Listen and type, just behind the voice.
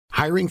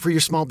Hiring for your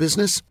small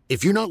business?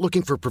 If you're not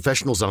looking for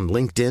professionals on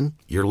LinkedIn,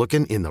 you're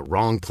looking in the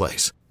wrong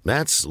place.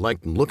 That's like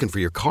looking for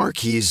your car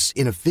keys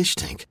in a fish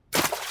tank.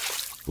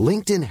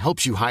 LinkedIn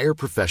helps you hire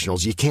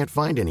professionals you can't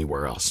find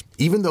anywhere else,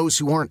 even those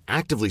who aren't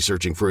actively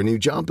searching for a new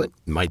job but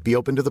might be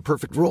open to the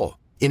perfect role.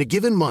 In a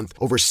given month,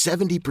 over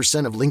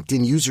 70% of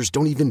LinkedIn users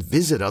don't even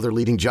visit other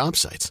leading job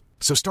sites.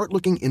 So start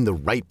looking in the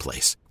right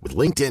place. With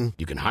LinkedIn,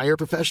 you can hire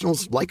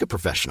professionals like a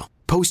professional.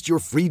 Post your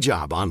free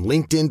job on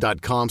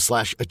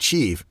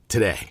linkedin.com/achieve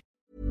today.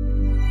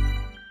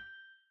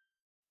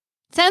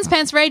 Sans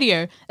Pants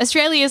Radio,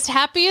 Australia's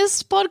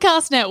happiest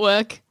podcast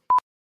network.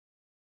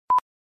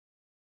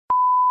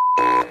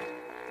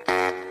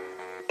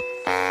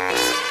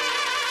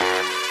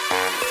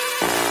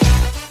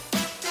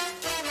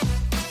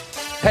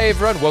 Hey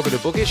everyone, welcome to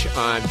Bookish.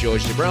 I'm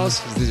George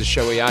Demrellis. This is a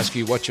show where we ask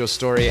you what's your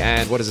story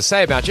and what does it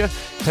say about you.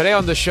 Today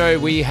on the show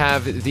we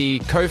have the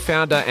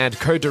co-founder and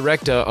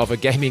co-director of a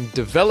gaming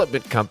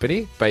development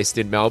company based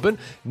in Melbourne,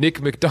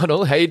 Nick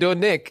McDonald. How you doing,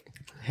 Nick?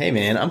 Hey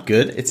man, I'm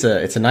good. It's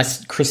a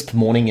nice crisp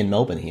morning in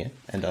Melbourne here,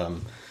 and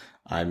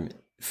I'm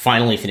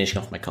finally finishing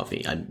off my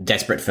coffee. I'm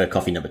desperate for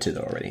coffee number 2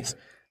 though already. So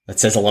that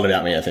says a lot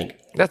about me, I think.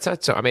 That's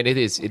I mean, it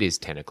is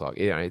 10 o'clock.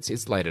 You know,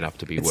 it's late enough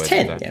to be It's worth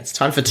 10. that. Yeah, it's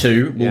time for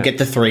 2. We'll get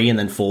to 3 and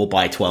then 4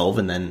 by 12,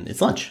 and then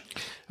it's lunch.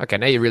 Okay,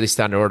 now you're really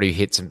starting to already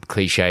hit some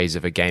cliches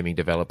of a gaming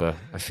developer.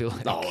 I feel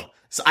like. Oh,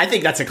 so I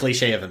think that's a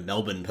cliche of a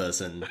Melbourne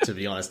person, to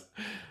be honest.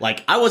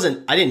 Like I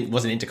wasn't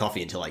into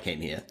coffee until I came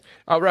here.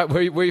 Oh right,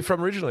 where are you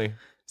from originally?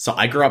 So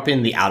I grew up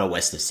in the outer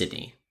west of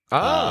Sydney.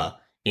 Oh.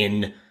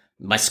 In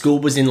my school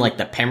was in like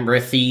the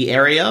Pembroke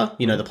area,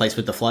 you know, the place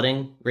with the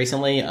flooding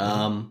recently.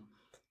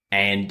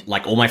 And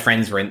like all my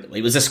friends were in,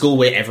 it was a school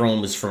where everyone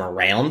was from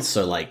around.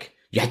 So like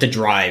you had to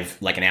drive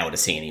like an hour to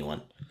see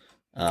anyone.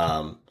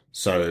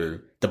 So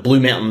the Blue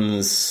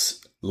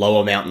Mountains,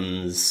 Lower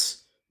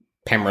Mountains,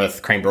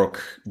 Penrith, Cranebrook,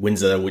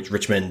 Windsor,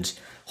 Richmond,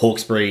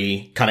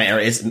 Hawkesbury kind of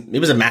areas. It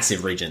was a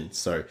massive region.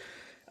 So,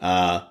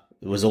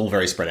 it was all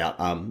very spread out.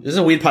 This is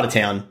a weird part of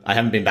town. I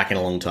haven't been back in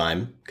a long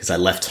time because I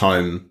left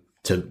home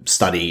to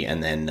study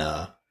and then,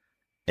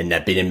 and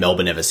I've been in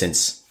Melbourne ever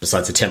since,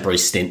 besides a temporary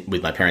stint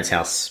with my parents'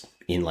 house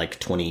in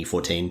like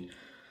 2014.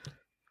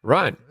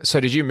 Right. So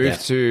did you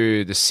move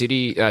to the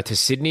city, to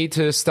Sydney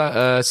to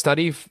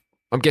study?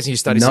 I'm guessing you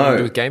studied something to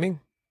do with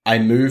gaming? I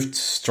moved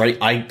straight,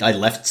 I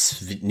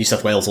left New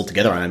South Wales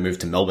altogether and I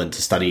moved to Melbourne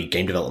to study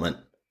game development.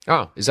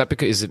 Oh,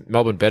 is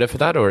Melbourne better for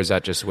that, or is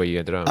that just where you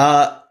ended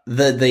up?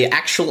 The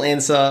actual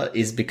answer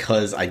is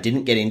because I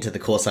didn't get into the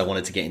course I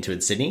wanted to get into in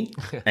Sydney.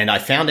 And I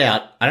found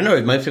out, I don't know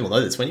if most people know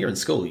this, when you're in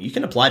school, you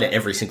can apply to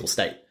every single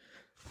state.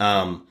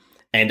 And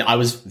I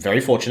was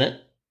very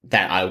fortunate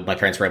that my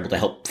parents were able to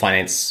help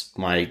finance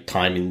my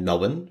time in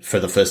Melbourne for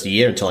the first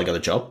year until I got a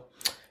job,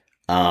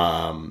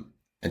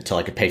 until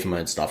I could pay for my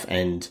own stuff.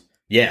 And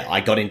yeah,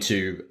 I got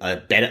into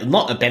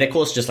not a better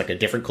course, just like a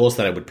different course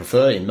that I would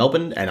prefer in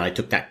Melbourne, and I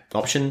took that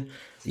option.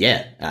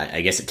 Yeah, I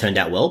guess it turned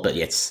out well, but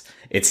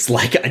it's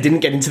like I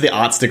didn't get into the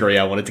arts degree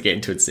I wanted to get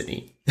into in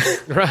Sydney.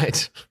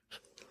 Right.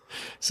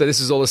 So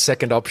this is all a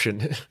second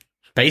option.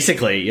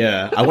 Basically,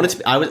 yeah. I wanted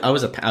to. I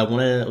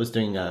was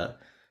doing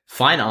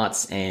fine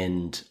arts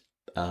and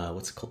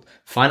what's it called?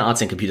 Fine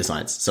arts and computer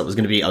science. So I was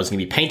going to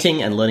be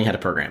painting and learning how to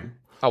program.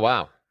 Oh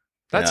wow,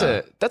 that's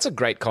a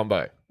great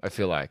combo. I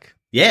feel like.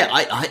 Yeah,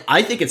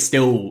 I think it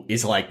still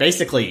is like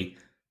basically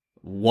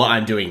what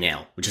I'm doing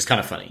now, which is kind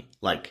of funny.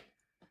 Like,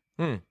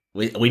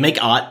 we make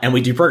art and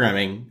we do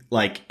programming,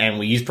 like, and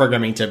we use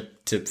programming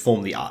to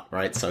form the art,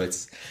 right? So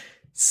it's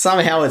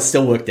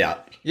still worked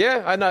out.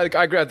 Yeah, I know.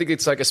 I agree. I think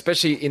it's like,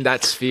 especially in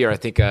that sphere, I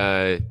think,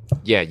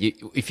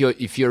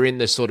 if you're in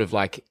the sort of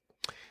like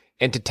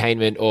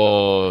entertainment,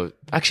 or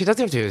actually it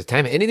doesn't have to do with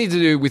entertainment, anything to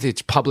do with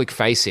its public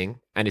facing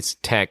and its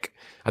tech,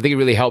 I think it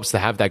really helps to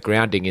have that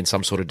grounding in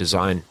some sort of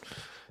design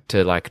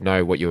to like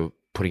know what you're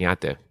putting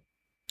out there.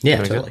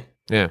 Yeah, totally.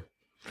 Yeah.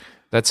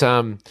 That's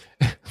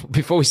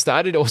before we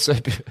started also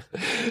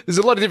there's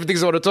a lot of different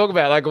things I want to talk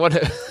about. Like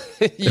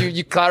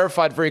you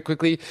clarified very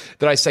quickly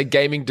that I say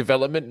gaming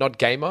development, not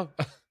gamer.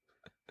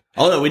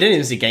 Oh no, we didn't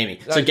even say gaming.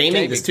 No, so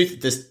gaming.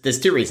 There's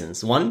two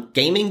reasons. One,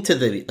 gaming to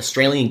the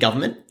Australian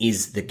government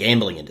is the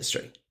gambling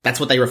industry. That's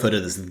what they refer to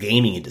as the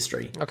gaming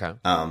industry. Okay.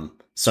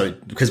 So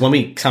because when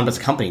we come as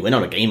a company, we're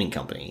not a gaming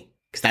company.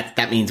 Because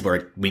that means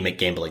we make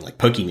gambling like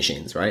pokie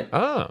machines, right?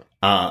 Oh.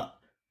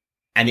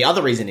 And the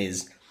other reason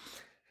is,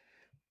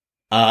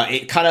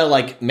 it kind of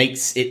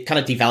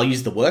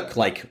devalues the work.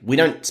 Like we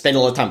don't spend a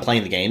lot of time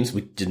playing the games;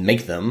 we didn't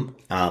make them.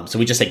 So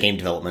we just say game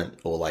development,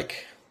 or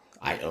like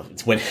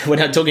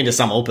when I'm talking to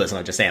some old person,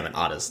 I just say I'm an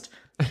artist.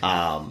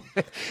 Yeah,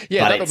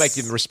 that'll make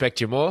them respect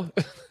you more.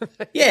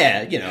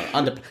 Yeah, you know,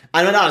 I'm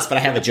an artist, but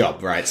I have a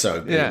job, right?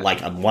 So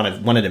like I'm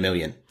one in a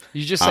million.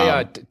 You just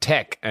say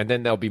tech, and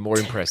then they'll be more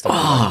impressed.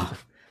 Oh,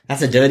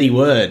 that's a dirty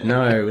word.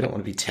 No, we don't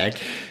want to be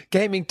tech.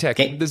 Gaming tech.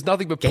 There's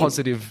nothing but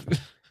positive.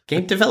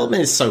 Game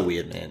development is so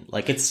weird, man.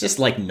 Like, it's just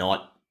like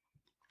not.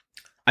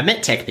 I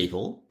met tech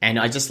people, and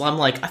I'm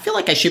like, I feel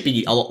like I should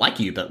be a lot like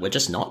you, but we're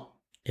just not.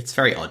 It's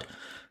very odd.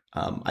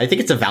 I think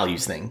it's a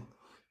values thing.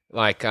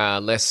 Like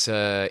less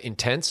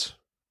intense,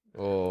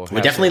 or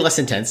We're definitely less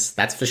intense,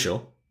 that's for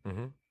sure.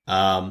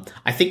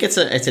 I think it's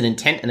an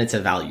intent and it's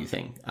a value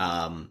thing.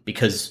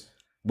 Because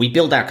we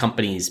build our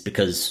companies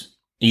because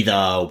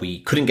either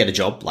we couldn't get a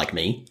job, like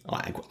me.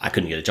 I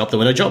couldn't get a job. There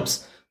were no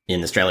jobs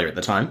in Australia at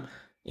the time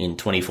in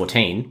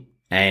 2014,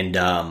 and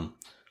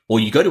or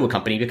you go to a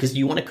company because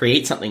you want to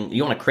create something.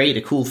 You want to create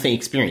a cool thing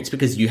experience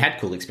because you had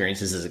cool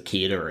experiences as a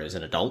kid or as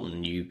an adult,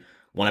 and you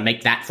want to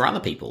make that for other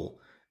people,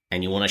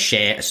 and you want to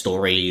share a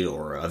story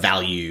or a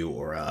value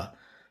or a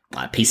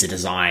piece of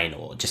design,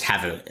 or just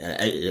have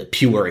a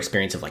pure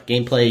experience of like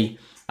gameplay.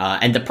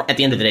 And at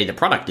the end of the day, the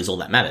product is all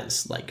that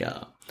matters. Like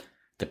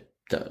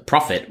the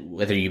profit,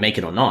 whether you make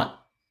it or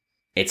not,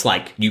 it's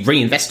like you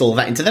reinvest all of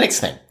that into the next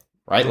thing,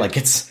 right? Like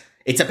it's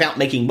about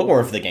making more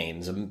of the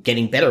games and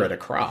getting better at a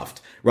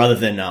craft rather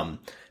than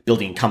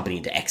building a company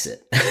to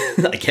exit,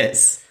 I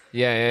guess.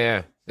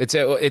 Yeah. It's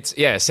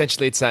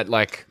essentially it's that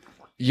like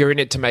you're in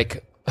it to make.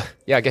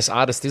 Yeah, I guess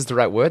artist is the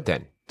right word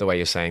then. The way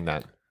you're saying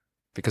that.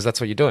 Because that's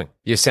what you're doing.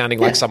 You're sounding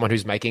like someone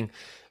who's making,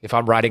 if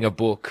I'm writing a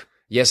book,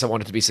 yes, I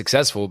want it to be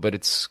successful, but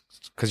it's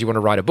because you want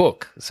to write a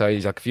book. So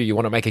like you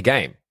want to make a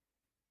game.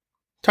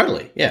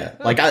 Totally, yeah.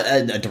 Like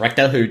a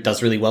director who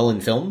does really well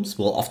in films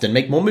will often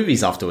make more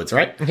movies afterwards,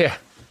 right? Yeah.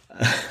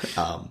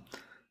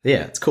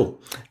 Yeah, it's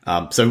cool.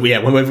 So yeah,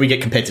 whenever we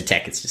get compared to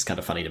tech, it's just kind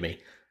of funny to me.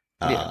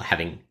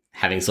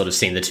 Having sort of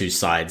seen the two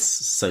sides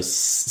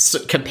so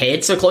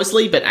compared so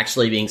closely, but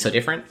actually being so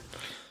different.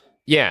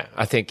 Yeah,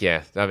 I think,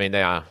 I mean,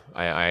 they are.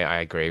 I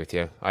agree with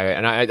you.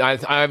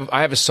 I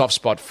have a soft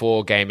spot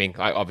for gaming,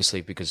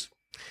 obviously, because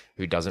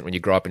who doesn't when you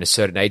grow up in a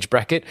certain age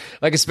bracket?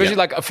 Like, especially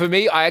like for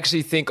me, I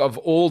actually think of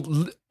all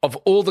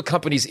the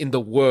companies in the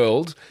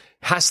world,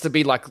 has to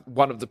be like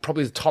one of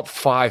probably the top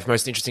 5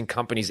 most interesting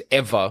companies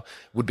ever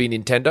would be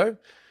Nintendo.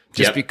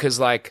 Just because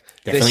like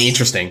definitely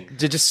interesting.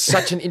 They're just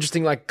such an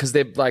interesting, like, because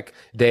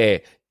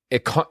they're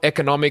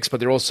economics, but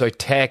they're also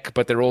tech,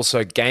 but they're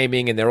also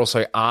gaming, and they're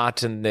also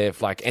art, and they're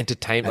like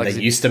entertainment. And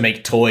they used to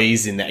make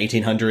toys in the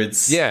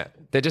 1800s. Yeah,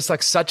 they're just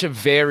like such a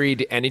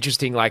varied and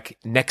interesting like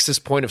nexus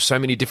point of so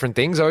many different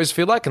things. I always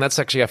feel like, and that's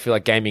actually I feel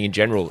like gaming in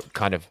general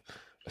kind of.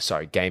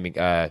 Sorry, gaming,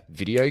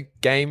 video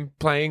game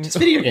playing. It's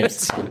video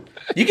games.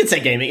 You can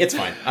say gaming. It's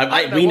fine.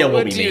 We know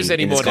what we mean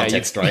in this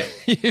context, right?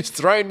 You've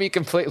thrown me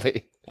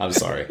completely. I'm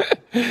sorry.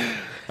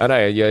 I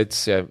know. Yeah,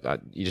 it's you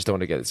just don't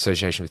want to get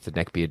association with the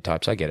neckbeard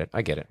types. I get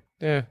it.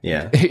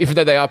 Yeah. Even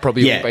though they are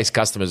probably base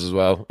customers as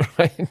well,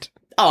 right?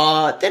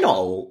 They're not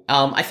all.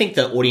 I think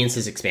the audience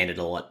has expanded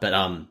a lot, but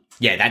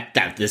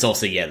that there's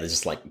also there's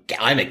just like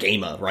I'm a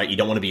gamer, right? You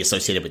don't want to be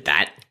associated with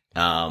that.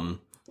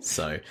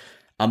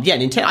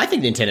 Nintendo. I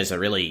think Nintendo's a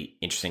really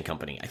interesting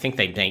company. I think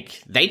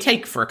they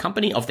take for a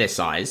company of their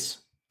size,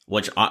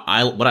 which what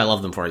I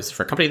love them for is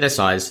for a company of their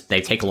size,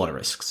 they take a lot of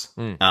risks,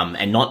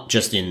 and not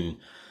just in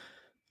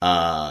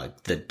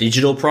the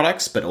digital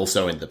products, but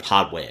also in the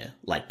hardware.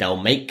 Like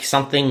they'll make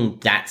something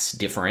that's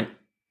different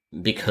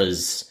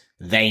because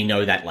they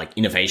know that like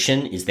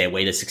innovation is their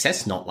way to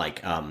success, not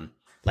like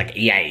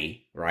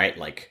EA, right?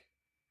 Like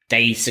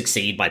they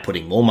succeed by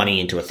putting more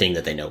money into a thing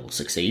that they know will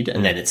succeed,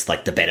 and then it's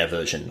like the better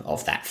version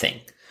of that thing.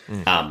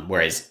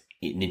 Whereas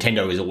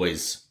Nintendo is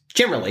always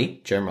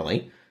generally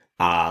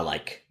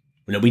like,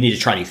 we need to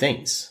try new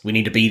things. We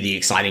need to be the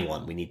exciting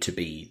one. We need to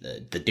be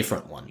the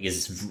different one.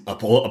 It's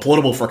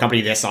applaudable for a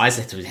company their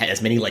size to have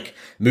as many like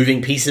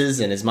moving pieces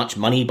and as much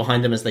money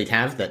behind them as they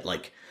have, that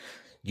like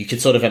you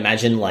could sort of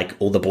imagine like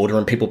all the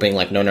boardroom people being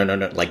like, no,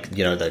 like,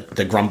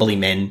 the grumbly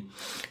men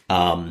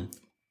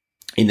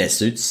in their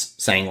suits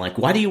saying like,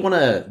 why do you want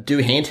to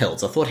do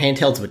handhelds? I thought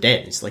handhelds were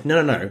dead. It's like,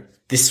 no.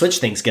 This Switch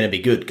thing's going to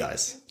be good,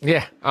 guys.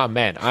 Yeah. Oh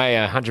man,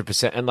 I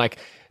 100%. And like,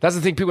 that's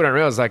the thing people don't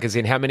realize, like, is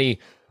in how many,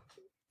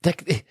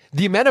 like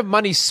the amount of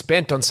money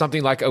spent on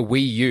something like a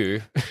Wii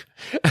U,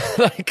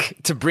 like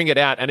to bring it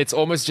out, and it's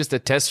almost just a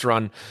test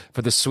run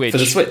for the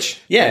Switch.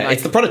 Yeah, like,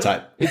 it's the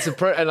prototype.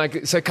 And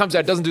like, so it comes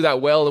out, doesn't do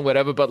that well and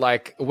whatever, but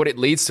like what it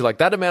leads to, like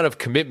that amount of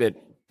commitment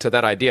to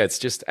that idea, it's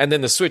just, and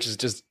then the Switch is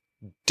just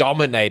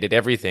dominated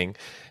everything,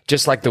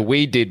 just like the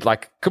Wii did,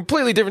 like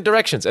completely different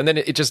directions, and then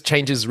it just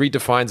changes,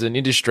 redefines an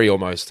industry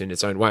almost in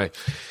its own way.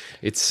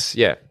 I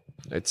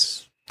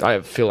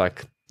feel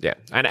like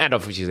and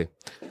obviously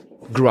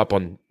grew up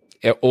on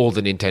all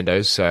the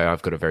Nintendos, so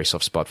I've got a very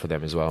soft spot for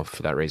them as well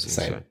for that reason.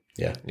 Same.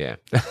 So, yeah.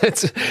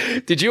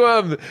 Did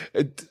you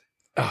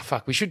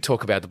we should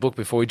talk about the book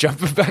before we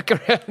jump back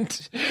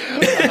around.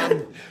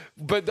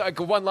 But like,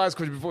 one last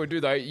question before we do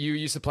though, you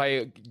used to play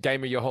a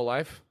gamer your whole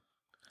life?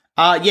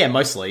 Yeah,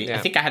 mostly. Yeah. I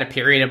think I had a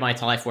period of my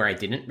life where I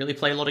didn't really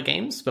play a lot of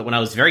games, but when I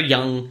was very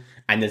young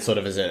and then sort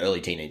of as an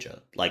early teenager,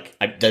 like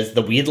there's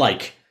the weird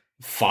like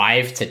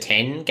 5 to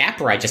 10 gap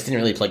where I just didn't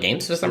really play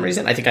games for some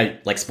reason. I think I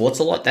liked sports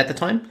a lot at the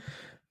time.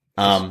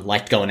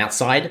 Liked going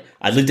outside.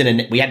 I lived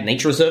we had a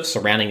nature reserve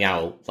surrounding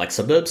our like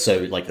suburbs, so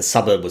like the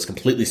suburb was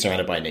completely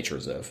surrounded by a nature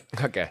reserve.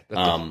 Okay.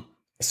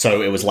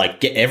 So it was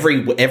like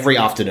every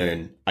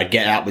afternoon I'd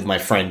get out with my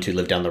friend who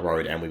lived down the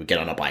road, and we would get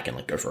on a bike and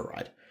like go for a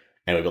ride.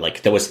 and we were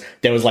like, there was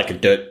like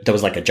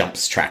a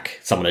jumps track.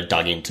 Someone had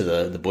dug into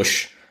the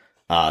bush,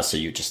 so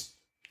you just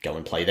go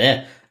and play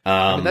there.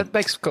 I mean, that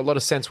makes a lot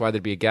of sense why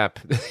there'd be a gap.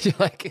 You're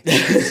like,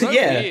 it's so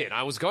weird.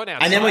 I was going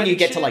outside. And then when you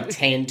get to like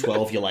 10,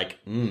 12, you're like,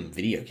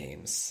 video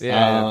games.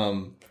 Yeah.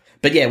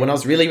 But yeah, when I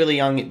was really, really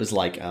young, it was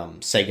like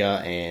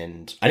Sega,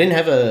 and I didn't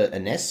have a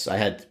NES.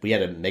 We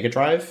had a Mega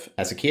Drive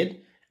as a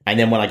kid. And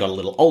then when I got a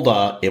little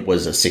older, it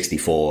was a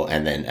 64,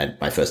 and then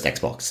my first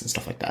Xbox and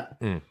stuff like that.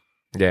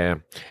 Yeah,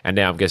 and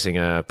now I'm guessing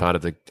part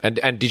of the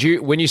and did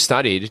you, when you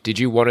studied, did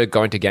you want to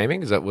go into gaming?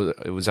 Was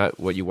that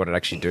what you wanted to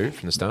actually do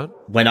from the start?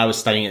 When I was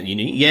studying at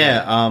uni,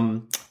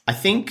 I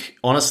think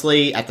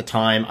honestly at the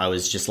time I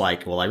was just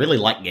like, well, I really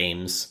like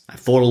games. I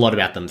thought a lot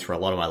about them through a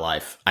lot of my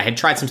life. I had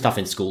tried some stuff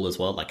in school as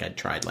well, like I'd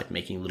tried like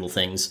making little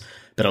things,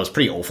 but I was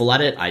pretty awful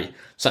at it.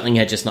 Something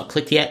had just not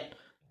clicked yet,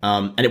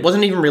 and it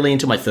wasn't even really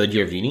until my third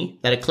year of uni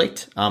that it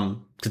clicked,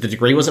 because the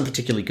degree wasn't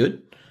particularly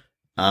good.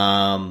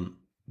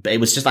 But it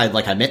was just I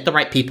met the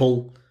right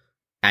people,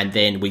 and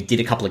then we did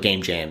a couple of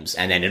game jams,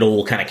 and then it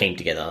all kind of came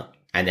together.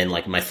 And then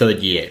like my third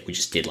year, we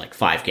just did like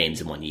 5 games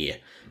in 1 year,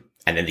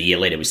 and then the year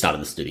later we started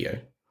the studio.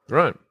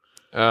 Right.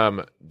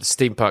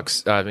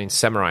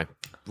 Samurai.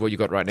 What you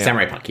got right now?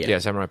 Samurai Punk, yeah. Yeah,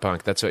 Samurai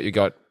Punk. That's what you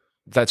got.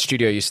 That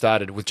studio you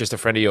started with just a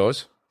friend of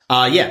yours?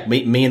 Yeah.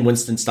 Me and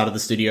Winston started the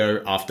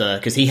studio after,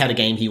 because he had a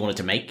game he wanted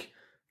to make.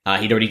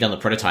 He'd already done the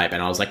prototype,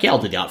 and I was like, yeah, I'll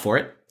do the art for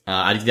it.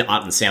 I did the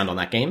art and the sound on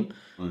that game.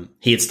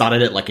 He had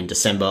started it like in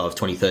December of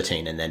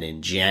 2013, and then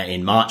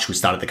in March we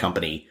started the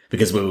company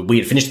because we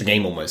had finished the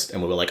game almost,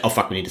 and we were like, oh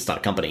fuck, we need to start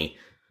a company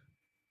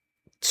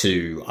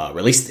to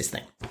release this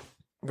thing.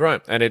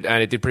 Right, and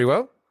it did pretty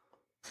well.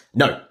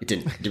 No, it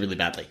didn't. It did really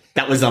badly.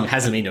 That was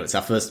Hazamino.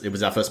 It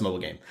was our first mobile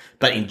game.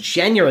 But in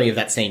January of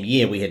that same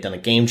year, we had done a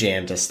game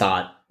jam to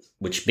start,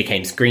 which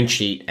became Screen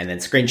Sheet, and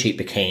then Screen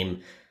Sheet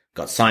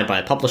got signed by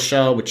a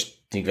publisher, which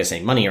didn't give us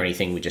any money or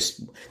anything.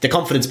 The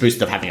confidence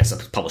boost of having a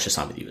publisher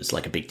sign with you was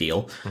like a big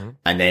deal. Mm-hmm.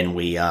 And then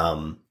we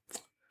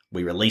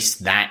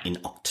released that in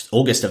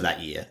August of that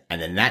year. And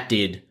then that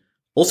did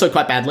also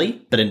quite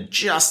badly, but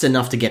just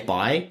enough to get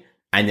by.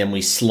 And then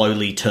we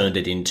slowly turned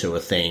it into a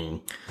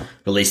thing,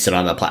 released it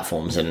on other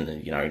platforms,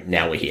 and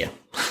now we're here.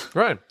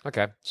 Right.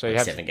 Okay. So you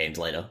have 7 games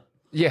later.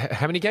 Yeah.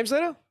 How many games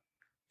later?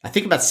 I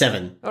think about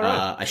 7. All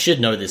right. I should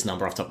know this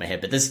number off the top of my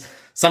head, but there's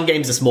some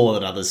games are smaller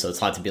than others, so it's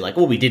hard to be like,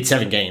 oh, we did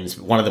 7 games.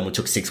 One of them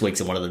took 6 weeks,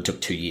 and one of them took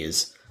 2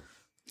 years.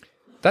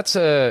 This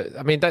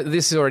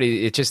is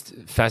already, it's just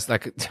fast.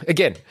 Like,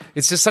 again,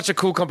 it's just such a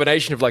cool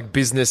combination of like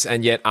business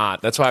and yet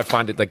art. That's why I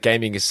find it like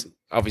gaming is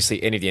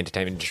obviously any of the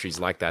entertainment industries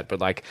like that, but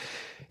like,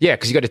 yeah,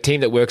 because you got a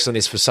team that works on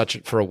this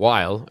for a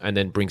while and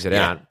then brings it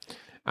out.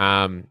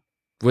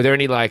 Were there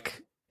any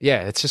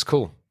it's just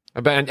cool.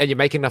 And you're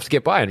making enough to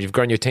get by, and you've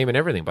grown your team and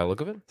everything by the look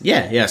of it.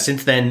 Yeah.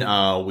 Since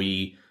then,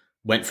 we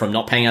went from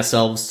not paying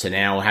ourselves to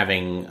now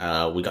having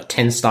we got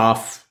 10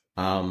 staff,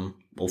 all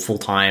full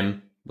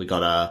time. We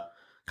got a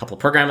couple of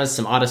programmers,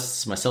 some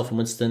artists, myself and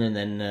Winston, and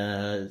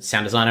then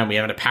sound designer. And we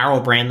have an apparel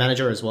brand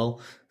manager as well.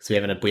 So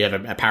we have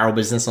an apparel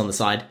business on the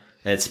side.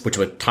 Which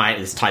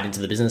is tied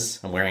into the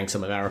business. I'm wearing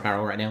some of our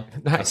apparel right now.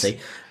 Nice. See.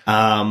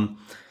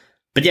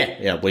 But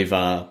yeah, we've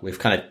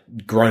kind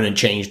of grown and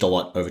changed a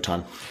lot over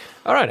time.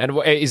 All right. And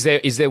is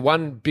there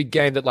one big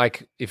game that,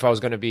 like, if I was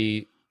going to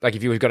be, like,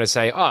 if you were going to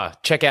say,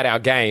 check out our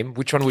game,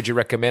 which one would you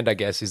recommend, I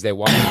guess? Is there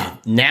one?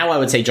 Now I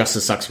would say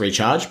Justice Sucks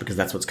Recharge, because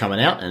that's what's coming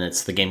out, and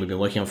it's the game we've been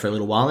working on for a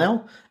little while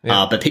now.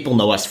 Yeah. But people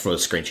know us for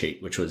Screen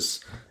Sheet,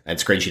 and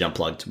Screen Sheet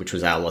Unplugged, which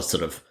was our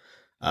sort of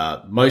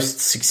most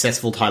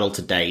successful title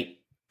to date.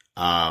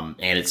 And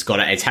it's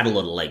had a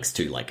lot of legs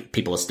too. Like,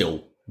 people are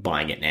still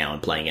buying it now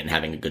and playing it and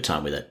having a good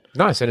time with it.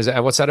 Nice.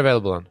 And what's that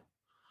available on?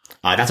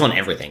 That's on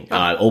everything.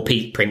 All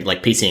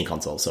PC and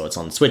console. So it's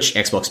on Switch,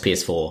 Xbox,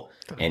 PS4,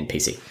 and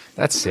PC.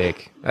 That's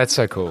sick. That's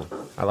so cool.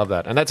 I love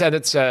that. And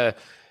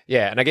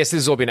and I guess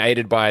this has all been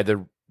aided by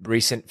the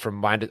recent,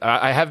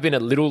 I have been a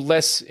little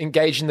less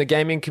engaged in the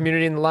gaming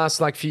community in the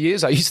last few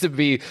years. I used to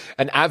be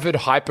an avid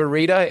Hyper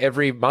reader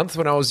every month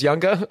when I was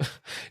younger.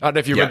 I don't know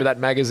if you remember that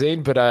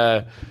magazine, but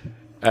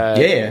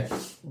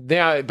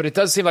now, but it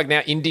does seem like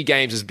now indie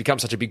games has become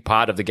such a big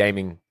part of the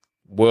gaming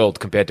world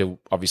compared to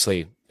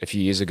obviously a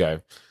few years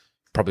ago,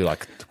 probably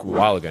like a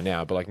while ago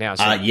now. But like now,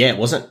 it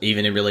wasn't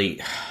even really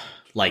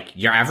like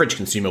your average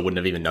consumer wouldn't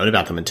have even known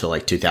about them until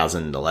like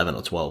 2011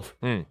 or 12.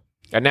 And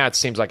now it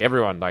seems like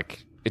everyone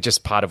it's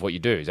just part of what you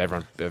do. Is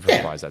everyone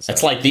buys that stuff.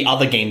 It's like the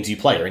other games you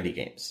play are indie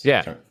games.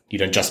 Yeah, you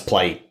don't just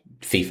play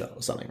FIFA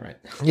or something, right?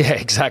 Yeah,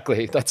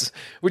 exactly.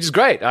 Which is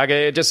great. Like,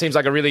 it just seems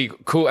like a really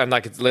cool, and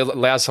like it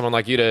allows someone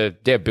like you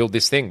to build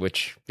this thing.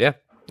 Which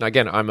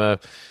again, I'm a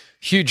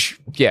huge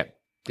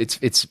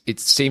It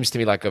seems to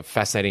me like a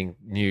fascinating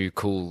new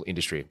cool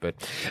industry. But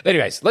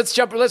anyways, let's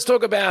talk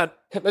about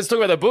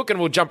the book, and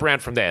we'll jump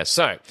around from there.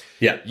 So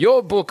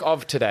your book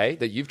of today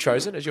that you've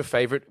chosen as your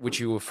favorite, which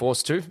you were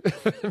forced to.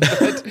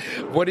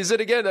 What is it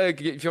again?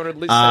 If you want to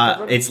list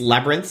it's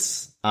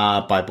Labyrinths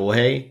by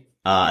Borges.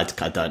 I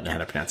don't know how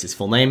to pronounce his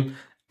full name.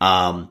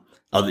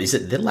 Is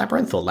it the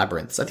Labyrinth or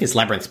Labyrinths? I think it's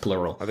Labyrinths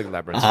plural. I think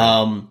Labyrinths.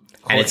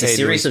 And it's a Jorge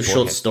series Luis of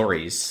short Borges.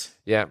 stories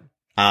Yeah.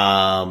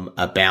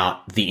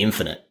 about the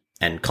infinite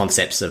and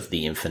concepts of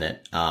the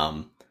infinite.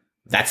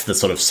 That's the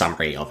sort of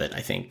summary of it,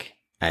 I think,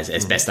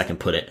 as best I can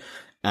put it.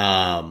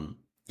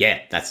 Yeah,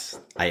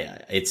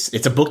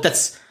 it's a book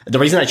that's the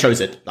reason I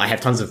chose it. I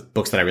have tons of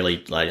books that I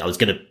really like. I was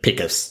going to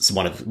pick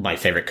one of my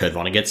favorite Kurt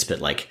Vonnegut's, but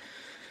like,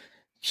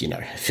 you know,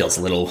 it feels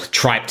a little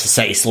trite to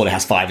say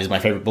Slaughterhouse-Five is my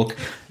favorite book.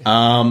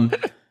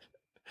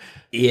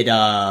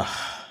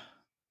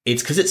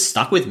 It's because it's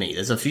stuck with me.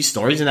 There's a few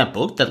stories in that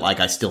book that like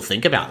I still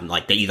think about, and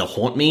like they either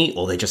haunt me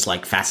or they're just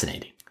like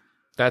fascinating.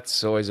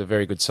 That's always a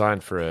very good sign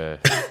for a.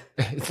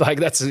 Like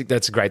that's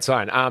a great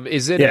sign.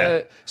 Is it?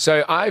 Yeah.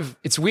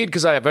 It's weird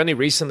because I have only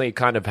recently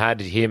kind of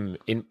had him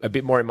in a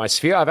bit more in my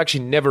sphere. I've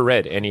actually never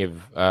read any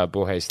of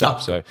Borges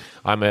stuff, so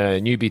I'm a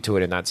newbie to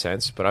it in that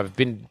sense. But I've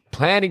been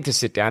planning to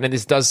sit down, and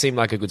this does seem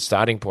like a good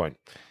starting point.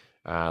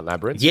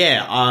 Labyrinth.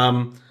 Yeah.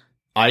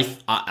 I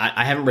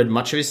haven't read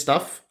much of his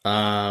stuff.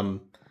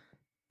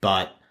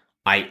 But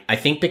I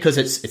think because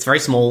it's very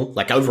small,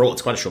 like overall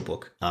it's quite a short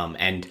book.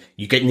 And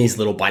you get in these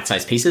little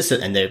bite-sized pieces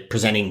and they're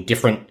presenting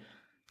different,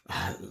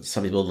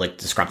 some people like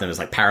describe them as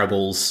like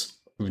parables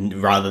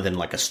rather than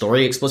like a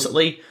story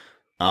explicitly.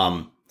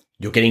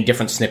 You're getting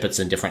different snippets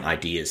and different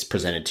ideas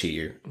presented to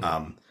you.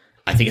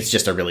 I think it's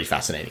just a really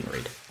fascinating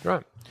read.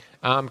 Right.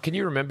 Can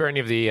you remember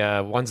any of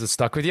the ones that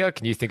stuck with you?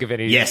 Can you think of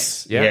any?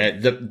 Yes. Yeah.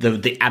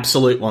 The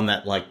absolute one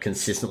that like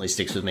consistently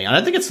sticks with me. I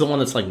don't think it's the one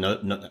that's like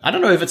I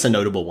don't know if it's a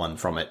notable one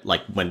from it.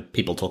 Like when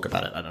people talk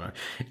about it, I don't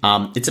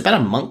know. It's about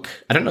a monk.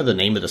 I don't know the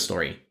name of the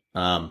story.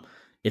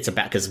 It's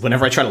about because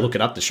whenever I try to look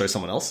it up to show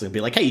someone else, it'll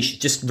be like, hey, you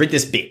should just read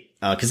this bit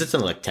because it's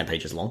only like 10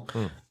 pages long.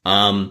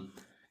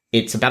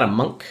 It's about a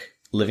monk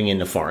living in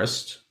the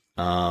forest,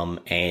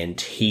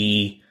 and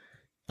he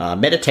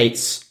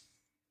meditates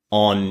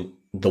on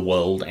the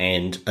world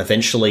and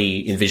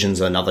eventually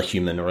envisions another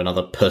human or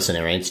another person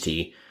or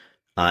entity,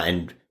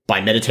 and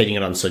by meditating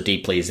it on so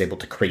deeply is able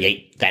to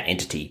create that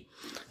entity,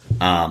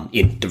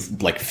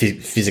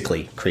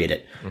 physically create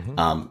it,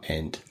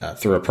 and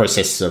through a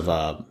process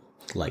of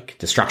like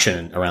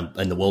destruction around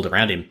in the world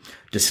around him,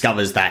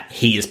 discovers that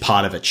he is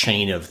part of a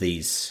chain of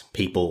these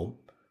people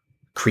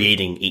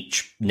creating the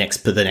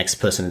next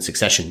person in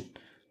succession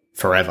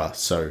forever.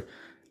 So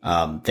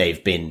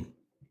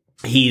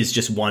he is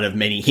just one of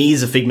many. He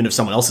is a figment of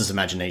someone else's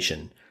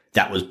imagination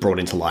that was brought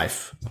into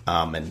life,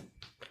 and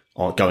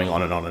going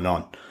on and on and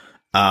on.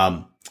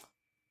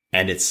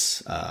 And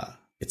it's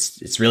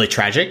really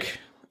tragic,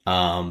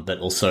 but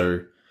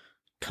also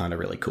kind of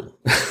really cool.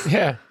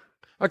 Yeah.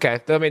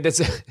 Okay. I mean,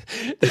 there's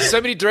so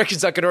many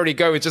directions I could already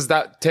go with just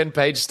that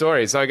 10-page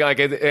story. So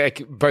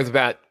like both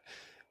about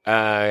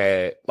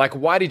like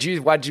why did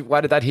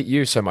that hit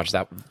you so much,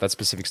 that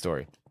specific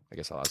story? I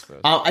guess I'll ask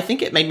first. I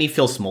think it made me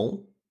feel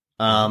small.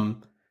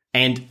 And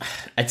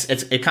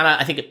it kind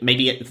of, I think it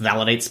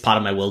validates part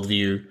of my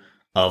worldview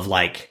of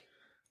like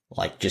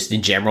just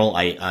in general,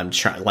 I'm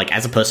trying, like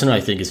as a person who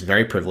I think is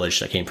very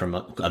privileged. I came from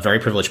a very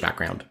privileged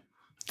background.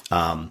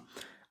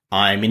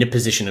 I'm in a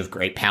position of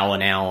great power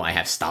now. I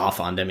have staff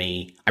under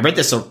me. I read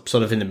this sort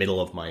of in the middle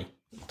of my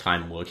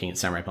time working at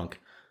Samurai Punk.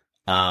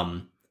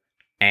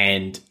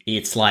 And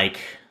it's like,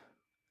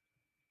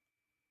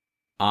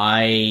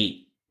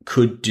 I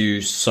could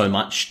do so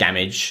much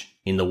damage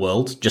in the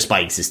world just by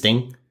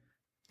existing,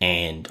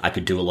 and I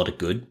could do a lot of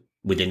good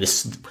within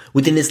this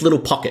little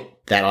pocket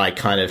that I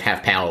kind of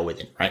have power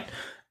within, right?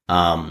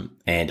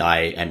 And I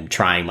am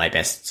trying my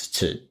best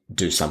to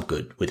do some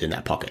good within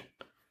that pocket.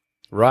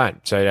 Right.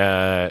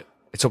 So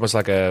it's almost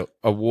like a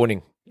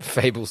warning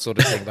fable sort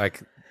of thing.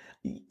 Like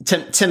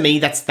to me,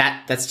 that's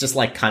just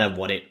like kind of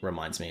what it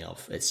reminds me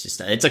of. It's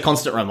a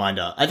constant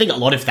reminder. I think a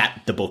lot of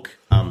the book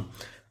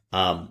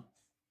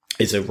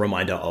is a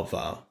reminder of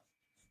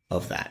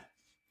that,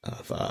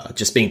 of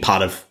just being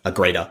part of a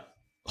greater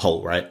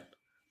whole, right?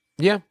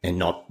 Yeah. And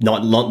not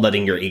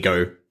letting your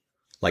ego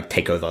like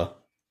take over.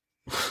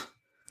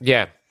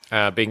 Yeah.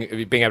 Being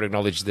able to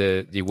acknowledge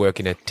the work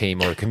in a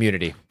team or a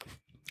community.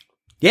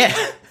 Yeah.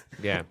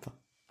 Yeah.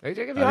 I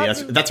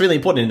mean, that's really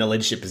important in a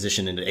leadership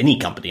position in any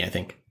company, I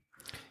think.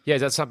 Yeah,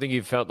 is that something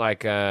you felt like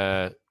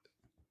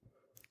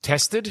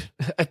tested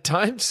at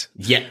times?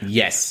 Yeah,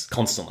 yes,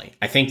 constantly.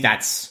 I think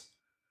that's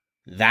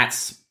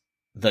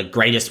the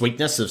greatest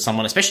weakness of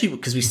someone, especially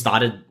because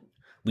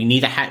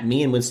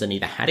me and Winston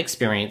neither had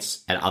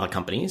experience at other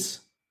companies,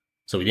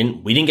 so we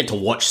didn't get to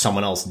watch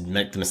someone else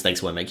make the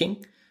mistakes we're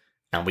making,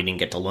 and we didn't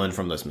get to learn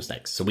from those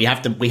mistakes. So we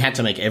had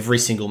to make every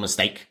single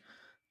mistake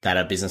that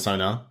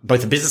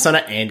both a business owner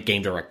and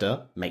game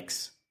director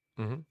makes.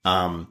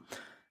 Mm-hmm.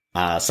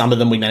 Some of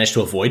them we managed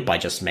to avoid by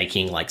just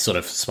making like sort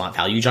of smart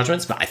value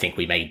judgments, but I think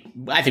we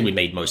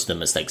made most of the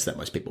mistakes that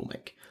most people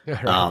make. Yeah,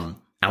 right.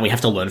 And we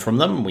have to learn from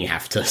them. We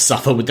have to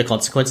suffer with the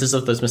consequences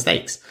of those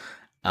mistakes.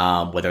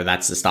 Whether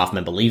that's the staff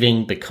member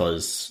leaving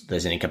because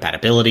there's an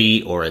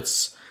incompatibility, or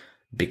it's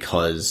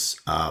because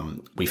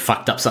we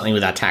fucked up something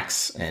with our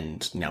tax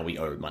and now we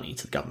owe money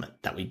to the government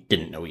that we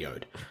didn't know we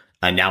owed.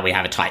 And now we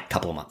have a tight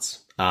couple of months.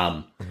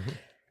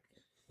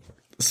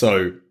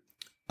 So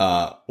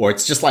or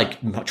it's just like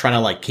trying to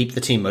like keep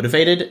the team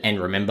motivated and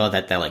remember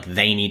that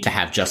they need to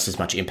have just as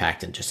much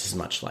impact and just as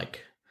much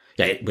like,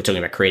 yeah, we're talking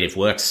about creative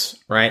works,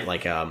 right?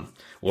 Like,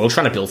 we're all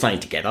trying to build something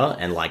together,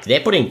 and like they're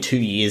putting 2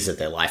 years of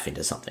their life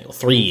into something or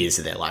 3 years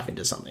of their life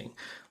into something.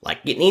 Like,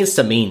 it needs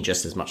to mean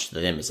just as much to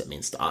them as it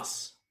means to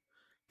us.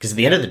 Because at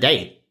the end of the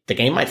day, the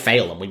game might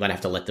fail and we might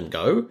have to let them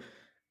go,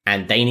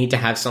 and they need to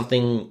have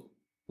something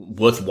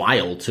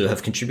worthwhile to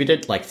have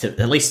contributed, like to,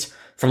 at least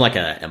from like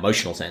a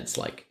emotional sense,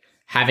 like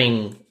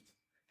having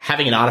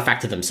an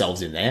artifact of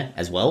themselves in there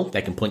as well.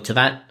 They can point to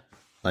that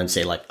and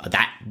say like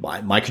that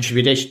my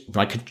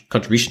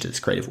contribution to this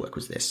creative work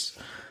was this.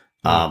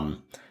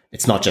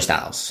 It's not just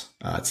ours;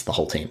 it's the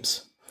whole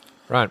team's.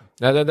 Right.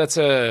 Now that's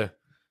a.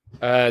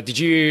 Did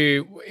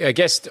you? I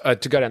guess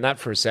to go down that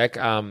for a sec.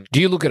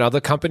 Do you look at other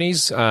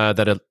companies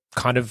that are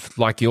kind of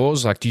like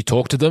yours? Like, do you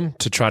talk to them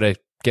to try to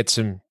get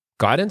some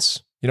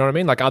guidance? You know what I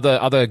mean? Like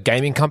other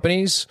gaming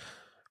companies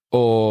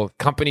or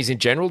companies in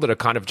general that are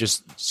kind of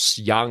just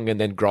young and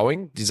then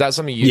growing. Is that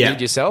something you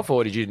did yourself,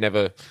 or did you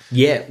never?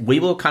 Yeah, we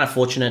were kind of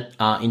fortunate.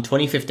 In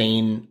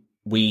 2015,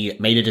 we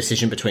made a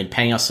decision between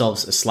paying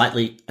ourselves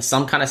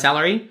some kind of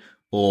salary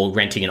or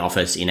renting an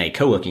office in a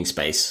co-working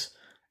space.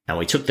 And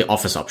we took the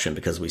office option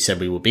because we said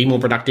we will be more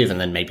productive and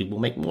then maybe we'll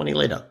make more money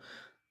later.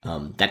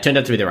 That turned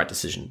out to be the right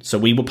decision. So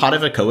we were part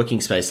of a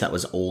co-working space that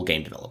was all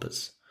game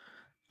developers.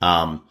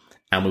 And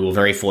we were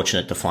very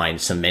fortunate to find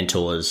some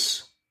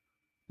mentors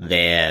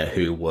there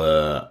who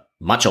were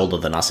much older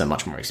than us and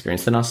much more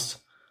experienced than us.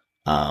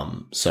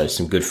 So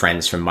some good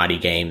friends from Mighty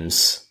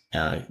Games,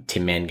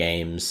 Tin Man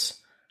Games,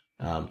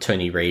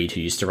 Tony Reed,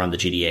 who used to run the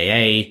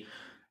GDAA,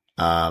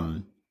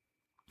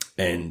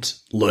 and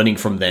learning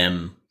from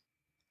them.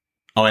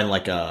 Oh, and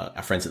like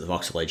our friends at the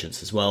Voxel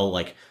Agents as well,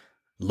 like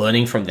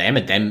learning from them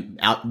and them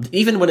out,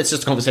 even when it's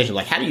just a conversation,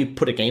 like how do you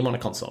put a game on a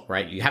console,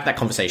 right? You have that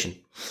conversation,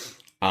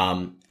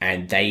 and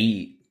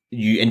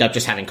you end up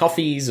just having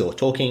coffees or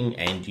talking,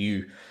 and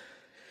you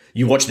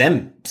watch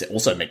them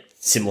also make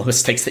similar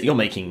mistakes that you're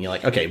making. You're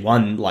like, okay,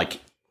 one,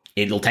 like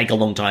it'll take a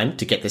long time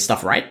to get this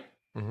stuff right.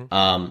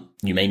 Mm-hmm.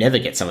 You may never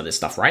get some of this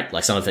stuff right.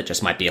 Like some of it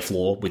just might be a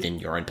flaw within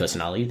your own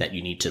personality that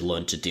you need to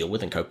learn to deal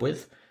with and cope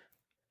with.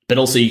 But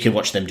also you can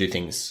watch them do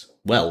things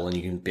well, and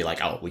you can be like,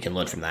 oh, we can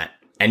learn from that.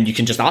 And you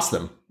can just ask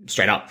them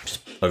straight up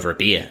just over a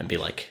beer and be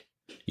like,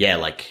 yeah,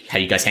 like, how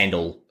do you guys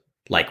handle,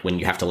 like, when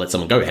you have to let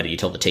someone go? How do you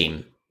tell the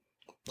team?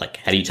 Like,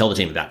 how do you tell the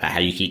team about that? How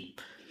do you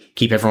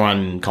keep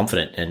everyone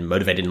confident and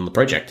motivated in the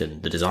project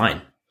and the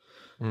design?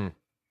 Mm.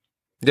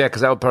 Yeah,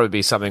 because that would probably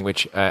be something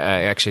which,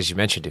 actually, as you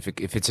mentioned, if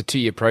it's a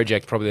 2-year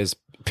project, probably there's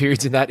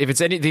periods in that. If it's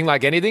anything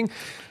like anything,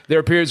 there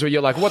are periods where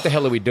you're like, what the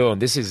hell are we doing?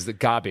 This is the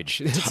garbage.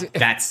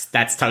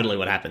 That's totally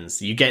what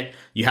happens. You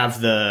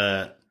have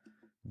the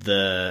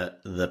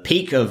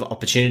peak of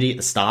opportunity at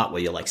the start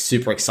where you're like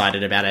super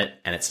excited about it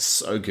and it's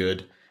so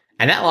good.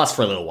 And that lasts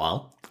for a little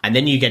while. And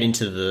then you get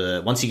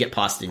into once you get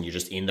past it and you're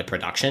just in the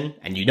production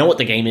and you know what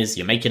the game is,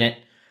 you're making it,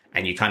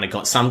 and you kind of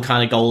got some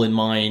kind of goal in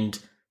mind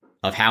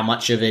of how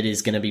much of it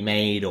is going to be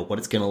made or what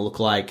it's going to look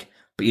like,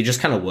 but you're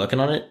just kind of working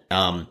on it.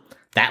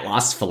 That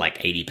lasts for like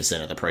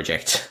 80% of the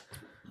project.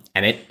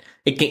 And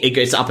it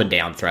goes up and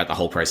down throughout the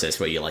whole process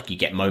where you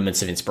get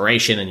moments of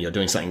inspiration and you're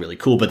doing something really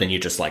cool, but then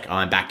you're just like, oh,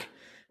 I'm back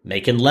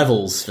making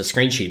levels for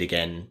Screensheet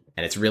again.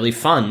 And it's really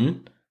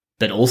fun.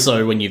 But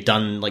also when you've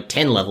done like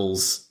 10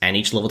 levels and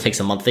each level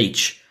takes a month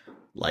each,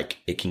 like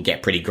it can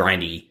get pretty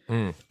grindy.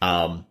 Mm.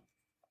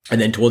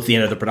 And then towards the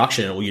end of the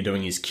production, all you're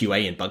doing is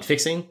QA and bug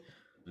fixing.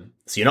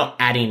 So you're not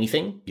adding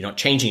anything, you're not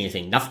changing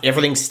anything,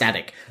 everything's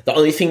static. The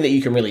only thing that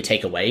you can really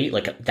take away,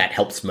 like that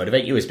helps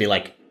motivate you, is be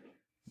like,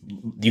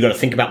 you got to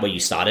think about where you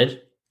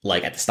started,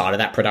 like at the start of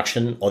that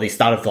production, or the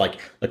start of like,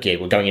 okay,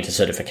 we're going into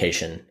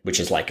certification, which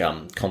is like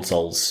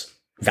consoles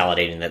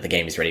validating that the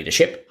game is ready to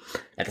ship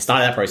at the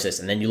start of that process.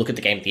 And then you look at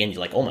the game at the end, you're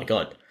like, oh my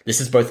God,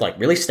 this is both like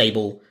really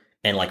stable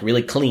and like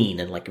really clean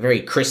and like a very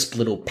crisp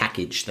little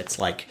package that's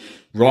like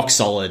rock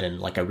solid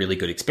and like a really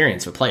good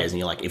experience for players. And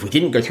you're like, if we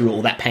didn't go through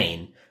all that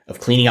pain of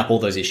cleaning up all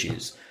those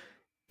issues,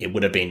 it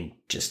would have been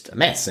just a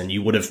mess, and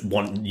you wouldn't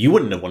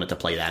have wanted to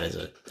play that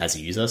as a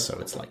user. So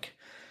it's like,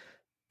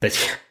 but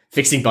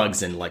fixing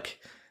bugs and like,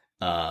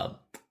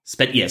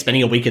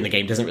 spending a week in the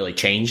game doesn't really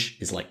change.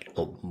 Is like,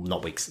 or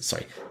not weeks,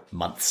 sorry,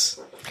 months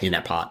in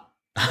that part.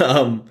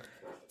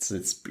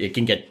 It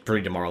can get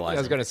pretty demoralizing.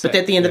 I was gonna say, but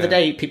at the end of the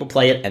day, people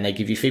play it and they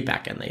give you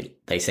feedback and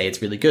they say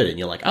it's really good, and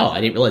you're like, oh, I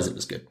didn't realize it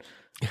was good.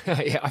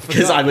 Yeah,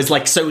 because I was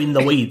like so in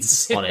the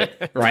weeds on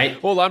it, right?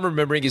 All I'm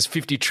remembering is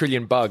 50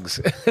 trillion bugs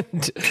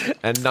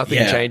and nothing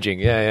changing.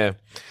 Yeah.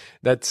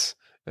 That's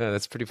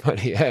pretty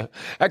funny. Yeah,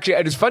 actually,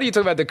 and it's funny you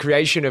talk about the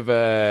creation of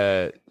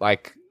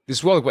like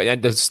this world,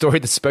 and the story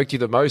that spoke to you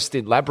the most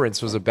in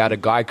Labyrinth was about a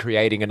guy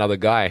creating another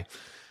guy.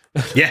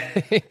 Yeah.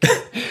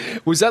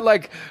 Was that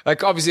like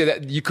obviously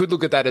that you could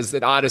look at that as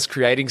an artist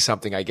creating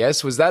something, I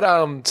guess. Was that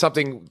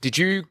something, did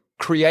you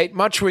create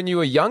much when you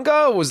were younger,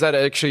 or was that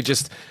actually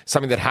just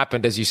something that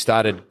happened as you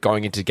started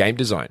going into game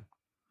design?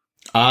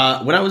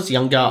 When I was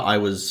younger, I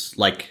was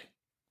like,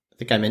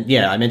 I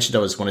mentioned I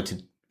wanted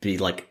to be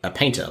like a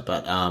painter.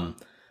 But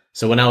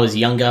so when I was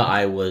younger,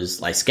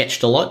 I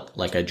sketched a lot,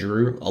 like I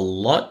drew a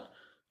lot.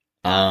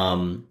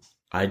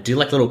 I do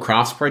like little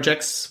crafts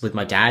projects with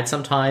my dad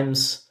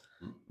sometimes,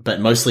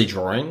 but mostly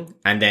drawing.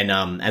 And then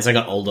as I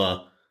got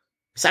older,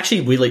 it's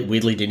actually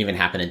weirdly didn't even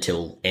happen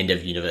until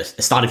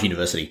start of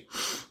university.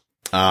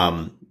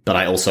 But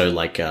I also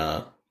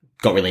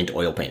got really into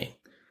oil painting,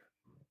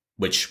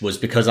 which was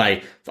because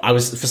I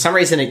was, for some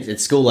reason at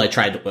school, I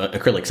tried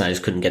acrylics and I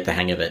just couldn't get the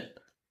hang of it.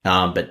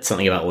 But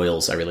something about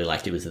oils I really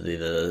liked. It was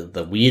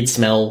the weird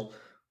smell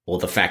or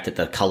the fact that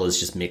the colors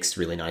just mixed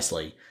really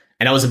nicely.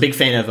 And I was a big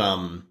fan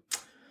of,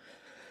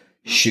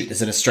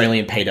 there's an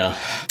Australian painter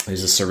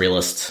who's a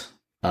surrealist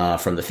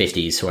from the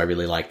 50s who I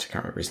really liked. I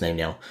can't remember his name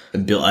now.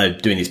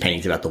 Doing these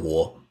paintings about the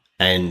war.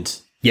 And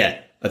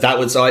yeah, that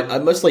was, so I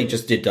mostly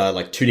just did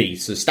 2D,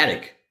 so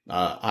static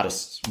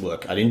artist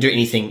work. I didn't do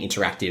anything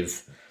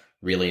interactive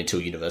really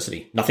until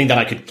university. Nothing that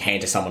I could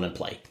hand to someone and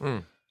play.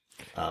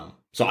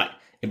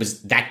 It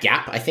was that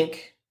gap, I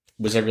think,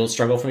 was a real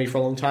struggle for me for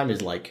a long time,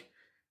 is like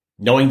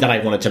knowing that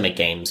I wanted to make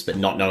games, but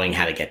not knowing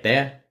how to get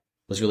there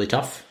was really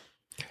tough.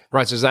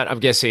 Right. So is that, I'm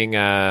guessing,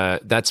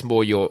 that's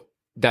more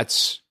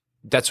that's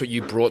what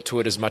you brought to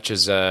it as much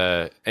as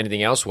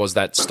anything else, was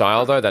that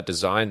style though, that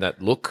design,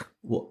 that look?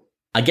 Well,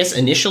 I guess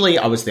initially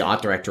I was the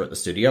art director at the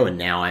studio, and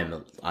now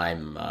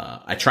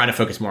I try to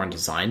focus more on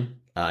design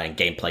and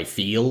gameplay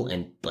feel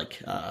and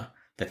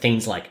the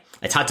things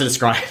it's hard to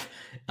describe.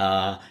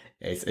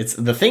 It's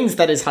the things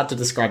that is hard to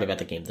describe about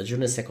the game. The je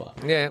ne sais quoi.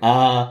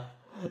 Yeah.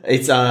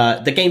 It's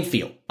the game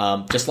feel.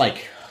 Just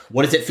like,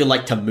 what does it feel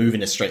like to move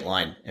in a straight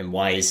line, and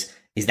why is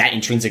that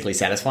intrinsically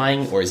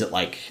satisfying, or is it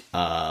or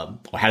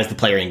how does the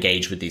player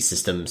engage with these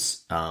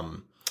systems?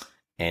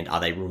 And are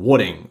they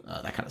rewarding?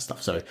 That kind of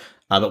stuff. So,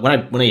 but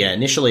when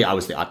initially I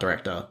was the art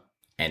director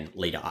and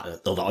lead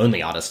artist, or the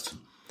only artist.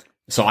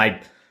 So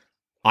I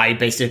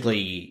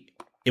basically,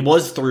 it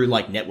was through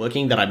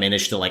networking that I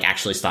managed to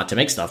actually start to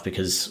make stuff,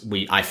 because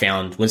I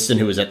found Winston,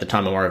 who was at the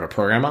time more of a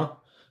programmer,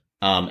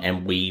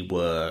 and we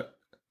were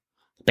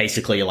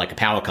basically a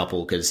power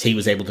couple, because he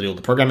was able to do all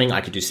the programming.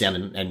 I could do sound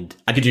and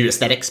I could do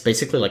aesthetics,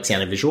 basically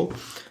sound and visual.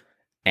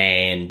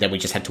 And then we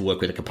just had to work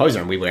with a composer,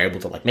 and we were able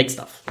to make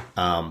stuff.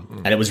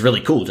 And it was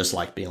really cool, just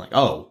being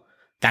oh,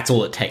 that's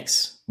all it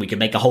takes. We could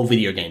make a whole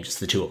video game,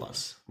 just the two of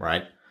us,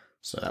 right?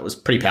 So that was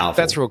pretty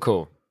powerful. That's real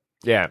cool.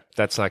 Yeah,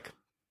 that's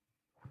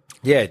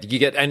yeah, you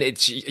get, and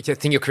it's a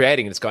thing you're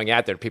creating, and it's going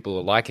out there, people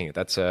are liking it.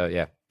 That's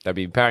yeah, that'd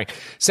be empowering.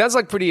 Sounds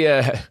like pretty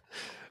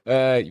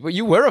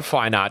you were a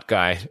fine art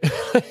guy.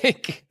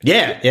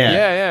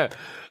 Yeah.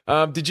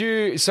 Did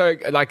you, so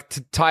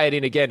to tie it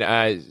in again,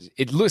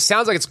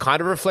 sounds like it's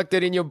kind of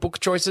reflected in your book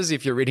choices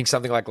if you're reading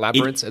something like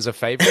Labyrinth as a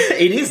favorite.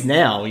 It is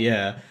now,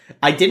 yeah.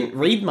 I didn't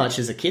read much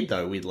as a kid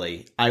though,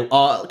 weirdly.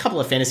 A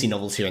couple of fantasy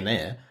novels here and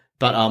there,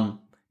 but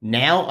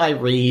now I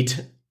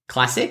read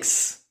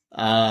classics.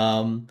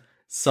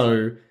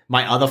 So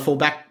my other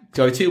fallback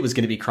go-to was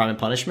going to be Crime and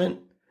Punishment.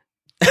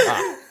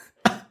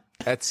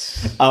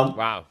 That's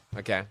wow.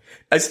 Okay.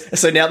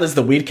 So now there's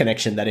the weird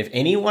connection that if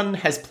anyone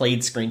has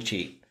played Screen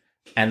Cheat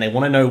and they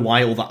want to know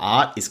why all the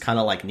art is kind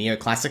of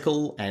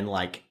neoclassical and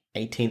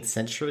 18th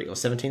century or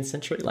 17th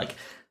century,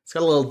 it's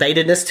got a little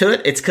datedness to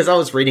it. It's because I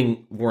was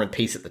reading War and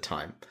Peace at the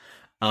time.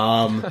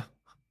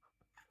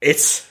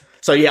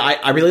 So yeah,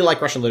 I really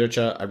like Russian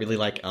literature. I really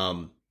like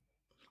I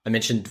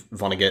mentioned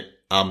Vonnegut,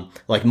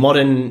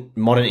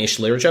 modern-ish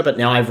literature, but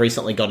now I've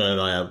recently gotten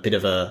a bit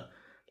of a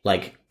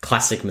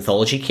classic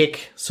mythology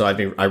kick. So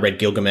I read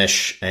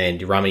Gilgamesh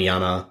and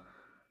Ramayana.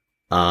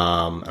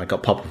 I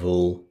got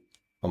Popple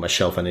on my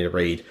shelf I need to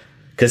read,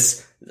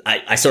 because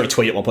I sort of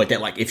tweeted at one point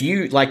that if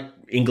you like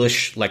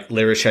English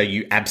literature,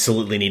 you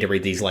absolutely need to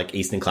read these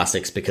Eastern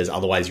classics, because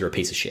otherwise you're a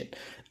piece of shit.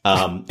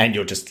 And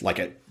you're just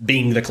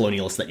being the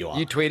colonialist that you are.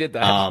 You tweeted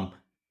that.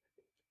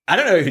 I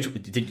don't know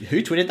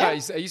who tweeted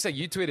that. No, you say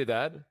you tweeted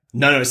that?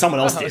 No, someone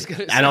else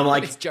did. And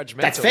I'm it's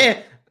judgmental. That's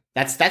fair.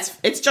 That's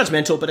it's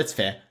judgmental, but it's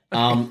fair.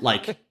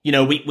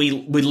 We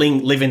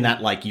live in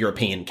that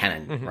European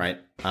canon, right?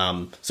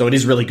 So it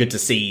is really good to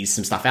see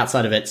some stuff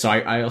outside of it. So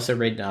I also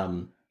read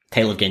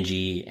Tale of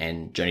Genji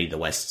and Journey to the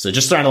West. So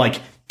just trying to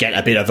get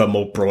a bit of a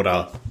more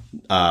broader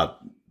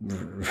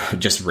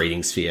just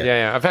reading sphere.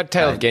 Yeah. I've had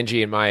Tale of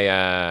Genji in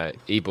my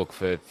ebook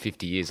for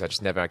 50 years. I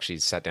just never actually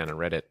sat down and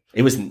read it.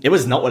 It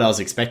was not what I was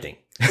expecting.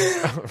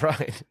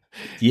 Right.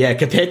 Yeah,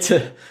 compared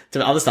to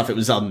other stuff, it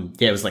was I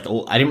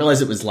didn't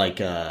realize it was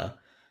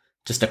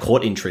just a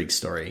court intrigue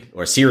story,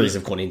 or a series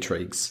of court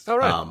intrigues. Oh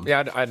right.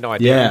 Yeah, I had no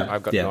idea. Yeah,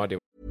 I've got no idea.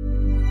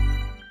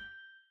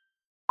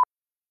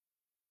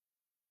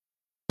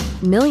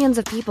 Millions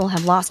of people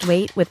have lost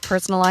weight with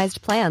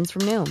personalized plans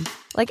from Noom.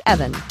 Like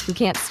Evan, who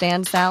can't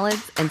stand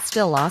salads and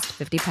still lost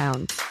 50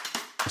 pounds.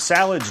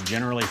 Salads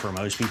generally for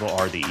most people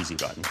are the easy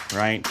button,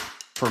 right?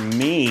 For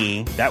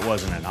me, that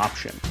wasn't an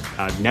option.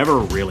 I never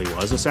really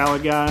was a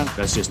salad guy.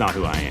 That's just not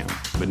who I am.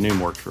 But Noom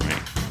worked for me.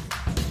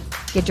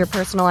 Get your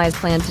personalized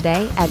plan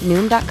today at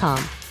Noom.com.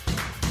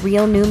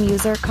 Real Noom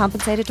user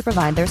compensated to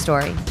provide their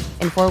story.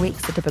 In 4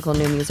 weeks, the typical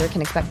Noom user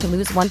can expect to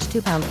lose 1 to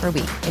 2 pounds per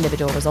week.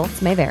 Individual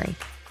results may vary.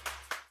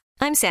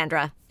 I'm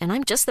Sandra, and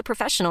I'm just the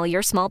professional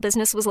your small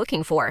business was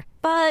looking for.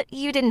 But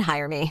you didn't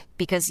hire me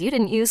because you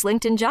didn't use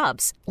LinkedIn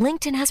Jobs.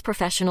 LinkedIn has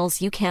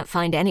professionals you can't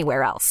find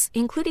anywhere else,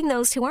 including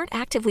those who aren't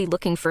actively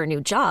looking for a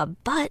new job,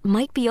 but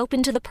might be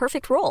open to the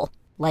perfect role,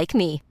 like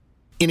me.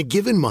 In a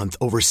given month,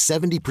 over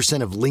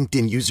 70% of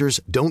LinkedIn users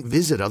don't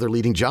visit other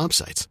leading job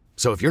sites.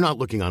 So if you're not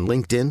looking on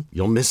LinkedIn,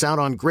 you'll miss out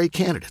on great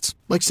candidates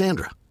like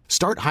Sandra.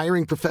 Start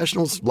hiring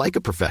professionals like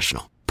a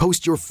professional.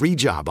 Post your free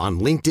job on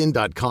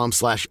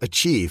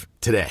linkedin.com/achieve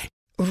today.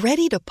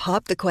 Ready to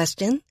pop the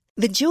question?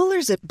 The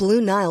jewelers at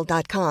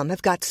BlueNile.com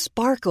have got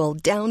sparkle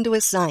down to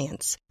a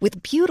science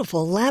with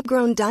beautiful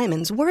lab-grown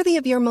diamonds worthy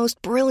of your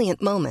most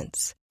brilliant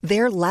moments.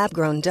 Their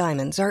lab-grown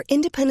diamonds are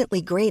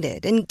independently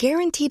graded and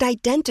guaranteed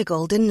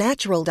identical to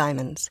natural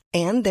diamonds,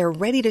 and they're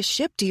ready to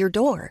ship to your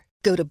door.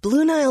 Go to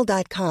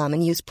BlueNile.com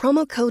and use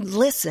promo code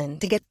LISTEN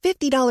to get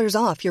 $50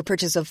 off your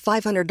purchase of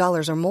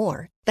 $500 or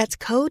more. That's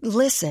code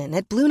LISTEN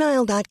at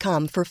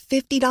BlueNile.com for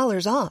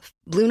 $50 off.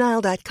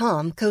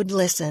 BlueNile.com, code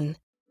LISTEN.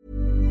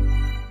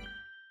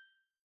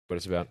 What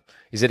it's about.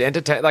 Is it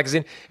entertain? Like,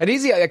 and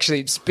easy.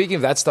 Actually, speaking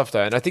of that stuff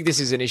though, and I think this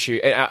is an issue.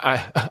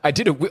 I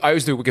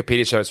always do a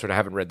Wikipedia search when I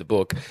haven't read the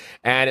book,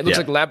 and it looks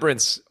like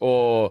Labyrinth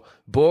or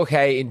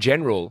Borges in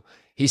general.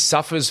 He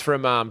suffers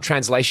from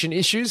translation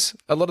issues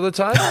a lot of the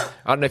time. I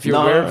don't know if you're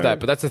aware of that,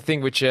 but that's the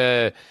thing which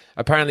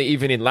apparently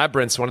even in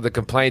Labyrinth, one of the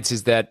complaints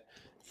is that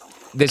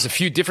there's a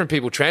few different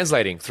people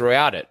translating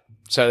throughout it.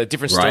 So the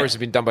different stories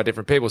have been done by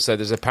different people. So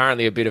there's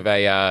apparently a bit of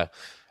a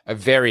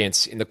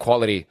variance in the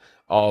quality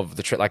of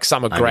the like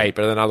some are great,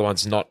 but then other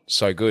ones not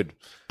so good.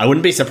 I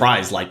wouldn't be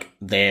surprised. Like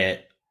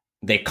they're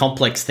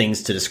complex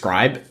things to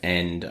describe,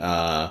 and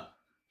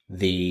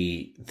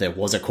there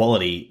was a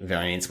quality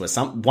variance where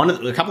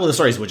a couple of the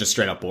stories were just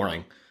straight up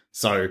boring.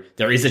 So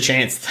there is a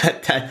chance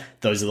that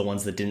those are the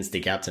ones that didn't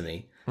stick out to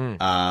me.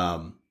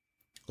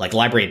 Like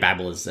Library of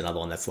Babel is another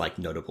one that's like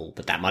notable,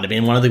 but that might have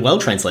been one of the well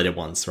translated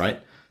ones, right?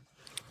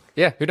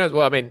 Yeah, who knows?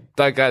 Well, I mean,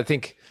 like I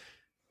think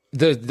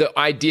the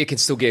idea can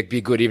still be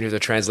good even if the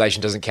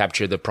translation doesn't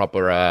capture the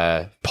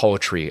proper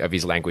poetry of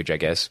his language, I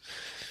guess.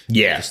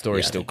 Yeah. The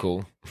story's still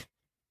cool.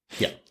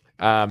 Yeah.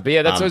 But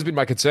yeah, that's always been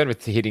my concern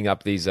with hitting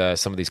up these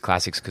some of these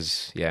classics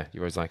because, yeah,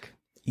 you're always like...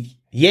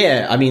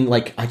 Yeah, I mean,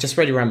 like, I just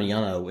read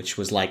Ramayana, which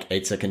was like,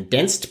 it's a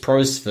condensed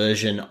prose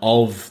version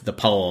of the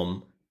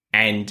poem,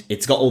 and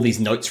it's got all these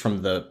notes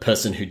from the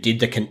person who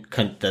did and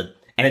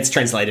it's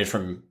translated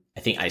from,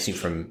 I assume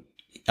from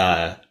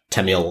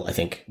Tamil, I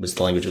think was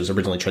the language it was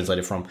originally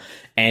translated from.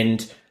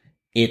 And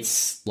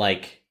it's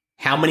like,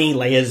 how many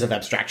layers of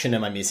abstraction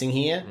am I missing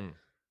here?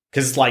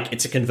 Because like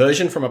it's a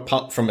conversion from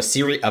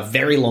a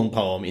very long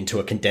poem into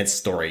a condensed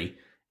story,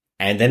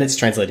 and then it's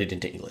translated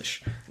into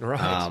English.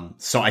 Right.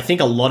 So I think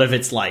a lot of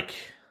it's like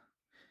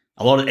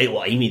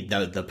even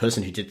the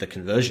person who did the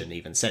conversion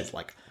even says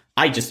like,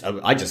 I just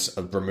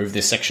removed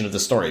this section of the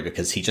story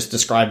because he just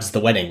describes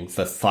the wedding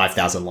for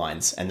 5,000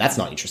 lines, and that's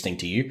not interesting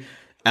to you.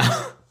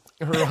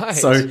 Right.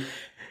 So,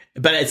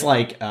 but it's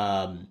like,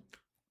 I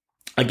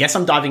guess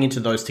I'm diving into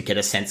those to get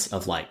a sense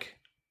of like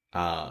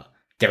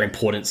their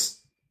importance.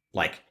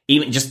 Like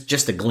even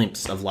just a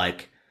glimpse of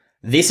like,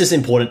 this is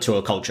important to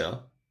a culture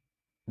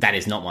that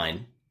is not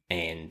mine,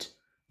 and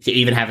to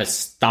even have a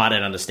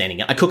started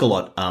understanding. I cook a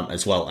lot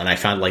as well, and I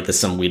found like there's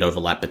some weird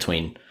overlap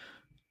between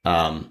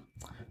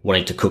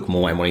wanting to cook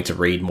more and wanting to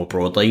read more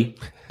broadly.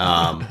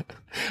 Don't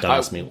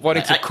ask me.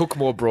 Wanting to cook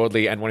more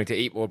broadly and wanting to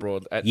eat more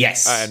broad.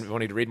 Yes, and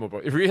wanting to read more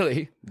broadly.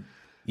 Really?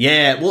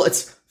 Yeah. Well,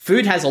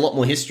 food has a lot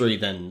more history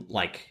than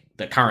like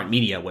the current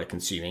media we're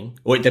consuming,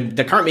 or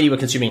the current media we're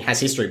consuming has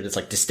history, but it's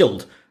like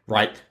distilled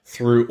right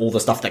through all the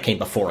stuff that came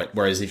before it.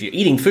 Whereas if you're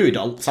eating food,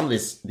 some of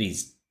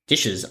these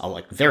dishes are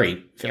like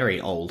very, very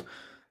old.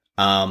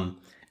 And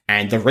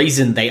the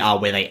reason they are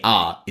where they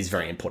are is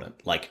very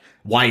important. Like,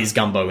 why is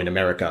gumbo in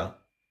America,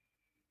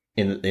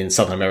 in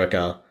Southern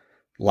America,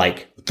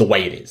 like the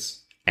way it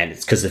is? And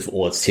it's because of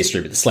all its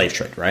history with the slave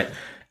trade, right?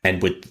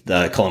 And with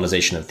the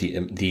colonization of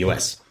the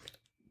US.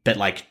 But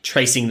like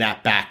tracing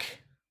that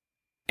back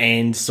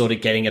and sort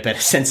of getting a better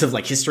sense of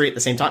like history at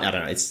the same time. I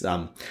don't know. It's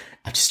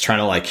I'm just trying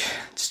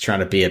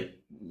to be a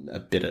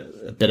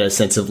better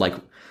sense of like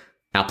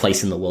our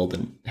place in the world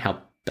and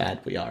how bad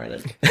we are at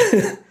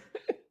it.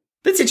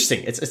 It's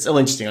interesting. It's all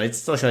interesting.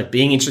 It's like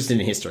being interested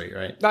in history,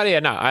 right? No, yeah,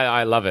 no,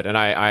 I love it, and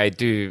I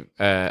do.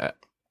 I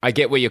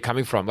get where you're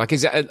coming from. Like,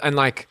 is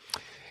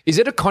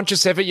it a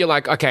conscious effort? You're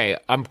like, okay,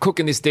 I'm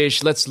cooking this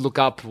dish. Let's look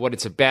up what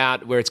it's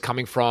about, where it's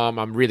coming from.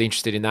 I'm really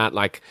interested in that.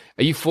 Like,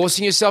 are you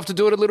forcing yourself to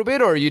do it a little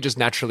bit, or are you just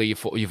naturally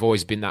you've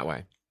always been that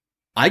way?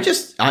 I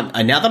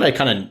now that I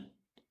kind of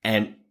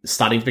am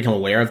starting to become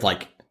aware of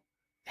like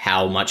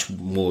how much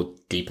more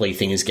deeply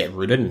things get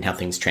rooted and how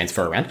things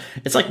transfer around.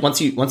 It's like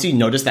once you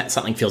notice that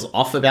something feels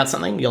off about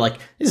something, you're like,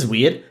 this is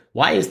weird.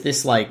 Why is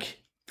this like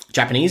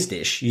Japanese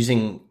dish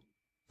using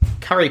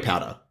curry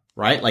powder,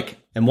 right? Like,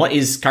 and what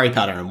is curry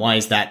powder and why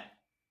is that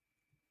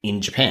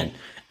in Japan?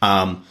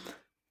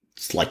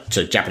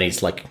 to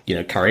Japanese, like, you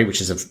know, curry,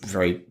 which is a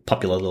very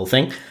popular little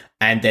thing,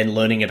 and then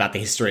learning about the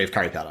history of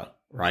curry powder,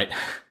 right?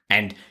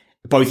 And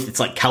both it's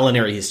like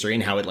culinary history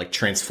and how it like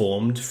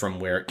transformed from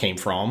where it came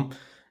from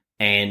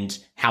and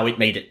how it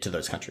made it to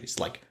those countries.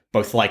 Like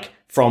both like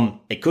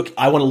from a cook,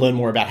 I want to learn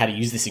more about how to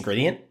use this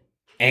ingredient,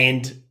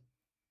 and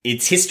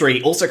its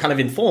history also kind of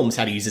informs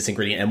how to use this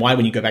ingredient and why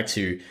when you go back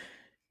to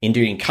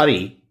Indian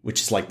curry,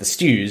 which is like the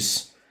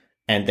stews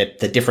and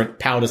the different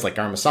powders like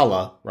garam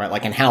masala, right?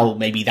 Like, and how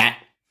maybe that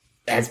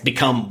has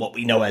become what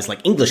we know as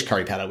like English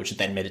curry powder, which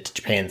then made it to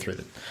Japan through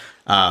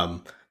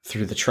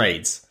the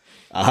trades.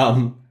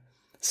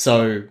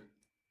 So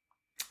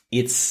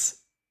it's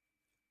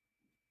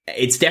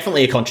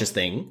definitely a conscious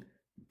thing,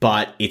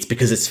 but it's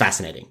because it's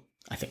fascinating.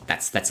 I think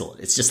that's all.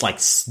 It's just like,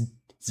 it's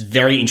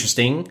very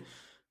interesting.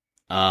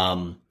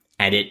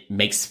 And it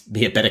makes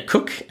me a better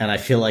cook, and I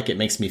feel like it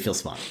makes me feel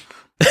smart.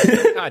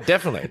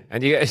 Definitely.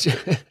 And you guys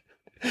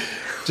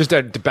just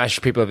don't bash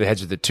people over the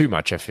heads with it too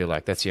much. I feel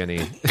like that's the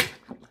only.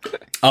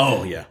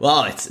 Oh yeah.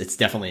 Well, it's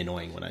definitely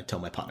annoying when I tell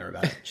my partner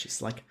about it.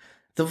 She's like,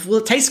 "Well,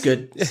 it tastes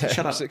good." Shut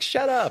up. Like,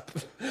 shut up.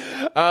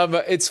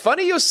 It's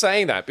funny you're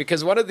saying that,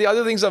 because one of the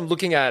other things I'm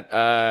looking at,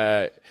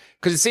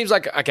 because it seems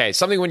like, okay,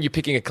 something when you're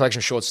picking a collection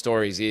of short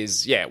stories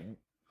is, yeah,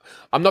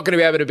 I'm not going to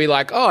be able to be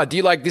like, oh, do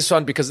you like this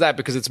one because of that?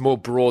 Because it's more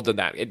broad than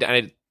that.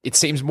 It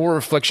seems more a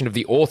reflection of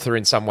the author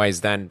in some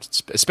ways than,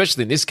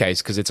 especially in this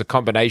case, because it's a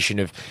combination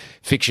of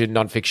fiction,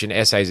 non-fiction,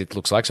 essays, it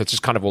looks like. So it's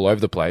just kind of all over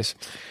the place.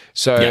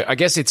 So yeah. I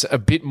guess it's a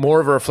bit more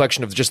of a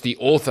reflection of just the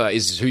author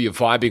is who you're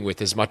vibing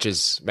with as much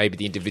as maybe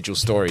the individual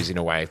stories in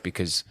a way,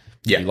 because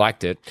you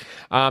liked it.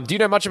 Do you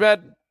know much about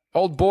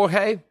old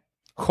Jorge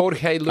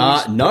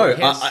Luis? No,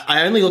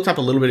 I only looked up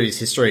a little bit of his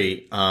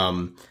history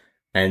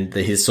and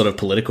his sort of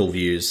political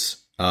views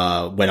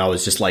when I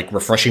was just like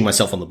refreshing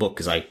myself on the book,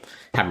 because I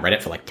haven't read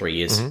it for like 3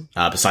 years,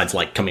 besides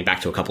like coming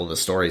back to a couple of the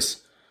stories.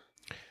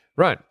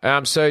 Right.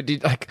 So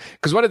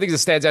because one of the things that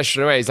stands out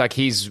straight away is like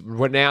he's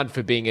renowned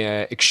for being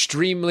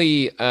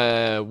extremely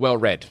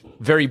well-read,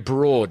 very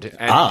broad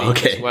and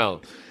as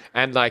well.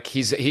 And like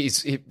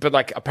but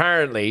like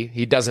apparently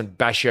he doesn't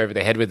bash you over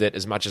the head with it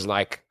as much as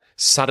like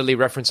subtly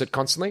reference it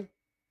constantly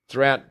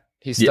throughout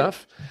his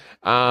stuff.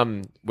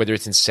 Whether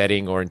it's in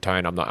setting or in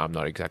tone, I'm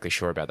not exactly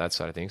sure about that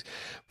side of things,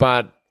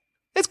 but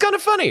it's kind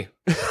of funny.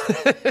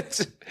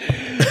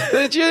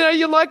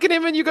 You're liking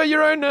him, and you got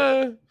your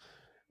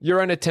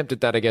own attempt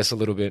at that, I guess, a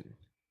little bit.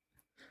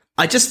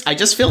 I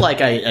just feel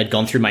like I had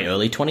gone through my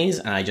early 20s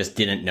and I just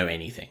didn't know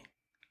anything.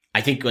 I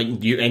think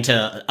when you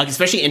enter,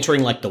 especially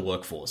entering like the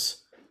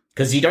workforce,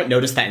 because you don't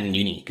notice that in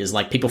uni, because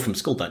like people from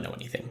school don't know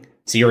anything.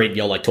 So you're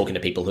like talking to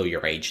people who are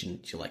your age, and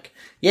you're like,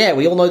 yeah,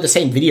 we all know the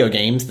same video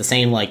games, the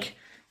same like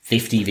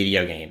 50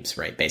 video games,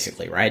 right?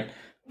 Basically, right?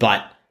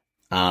 But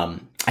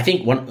I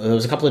think there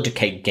was a couple of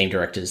game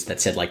directors that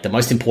said like the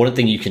most important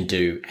thing you can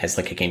do as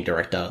like a game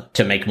director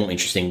to make more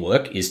interesting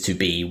work is to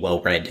be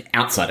well read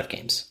outside of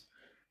games.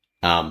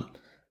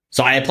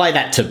 So I apply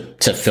that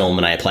to film,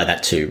 and I apply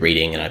that to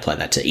reading, and I apply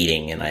that to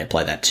eating, and I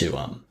apply that to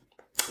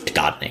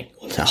gardening,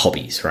 to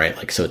hobbies, right?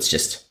 Like, so it's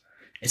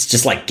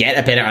just like get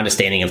a better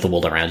understanding of the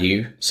world around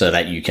you so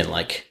that you can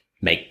like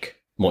make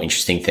more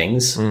interesting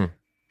things. And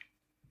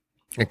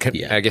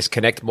I guess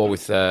connect more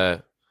with,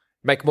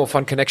 make more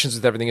fun connections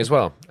with everything as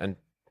well. And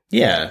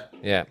yeah.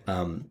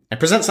 And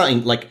present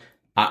something like,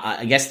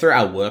 I guess through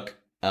our work,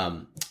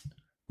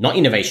 not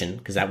innovation,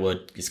 because that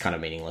word is kind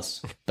of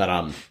meaningless,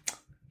 but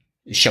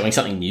showing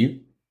something new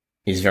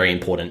is very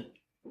important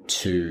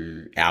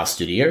to our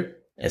studio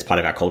as part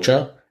of our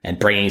culture, and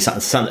bringing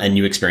a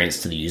new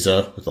experience to the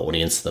user, the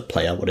audience, the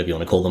player, whatever you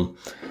want to call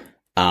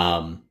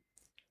them.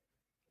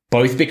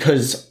 Both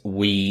because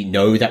we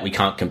know that we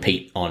can't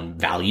compete on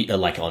value,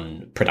 like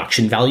on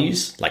production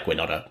values, like we're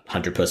not a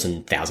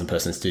 100-person,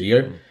 1,000-person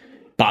studio,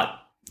 but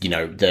you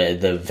know,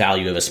 the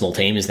value of a small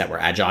team is that we're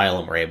agile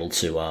and we're able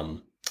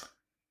to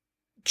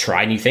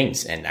try new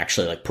things and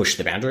actually like push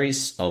the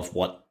boundaries of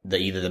what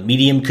either the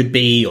medium could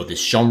be, or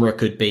this genre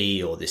could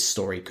be, or this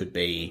story could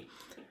be.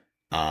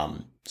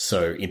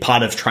 So in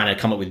part of trying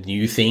to come up with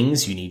new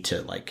things, you need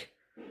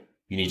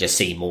to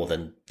see more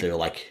than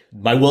like,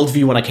 my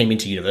worldview when I came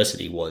into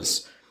university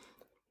was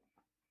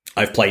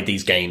I've played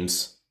these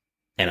games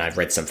and I've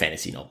read some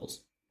fantasy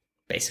novels,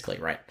 basically,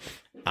 right?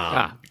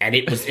 And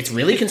it's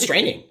really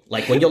constraining.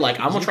 Like when you're like,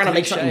 I'm trying to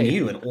make something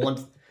new, and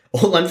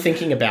all I'm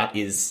thinking about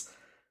is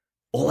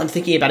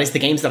the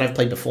games that I've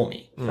played before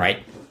me,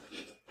 right?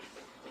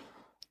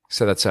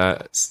 So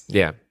that's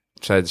yeah.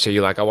 So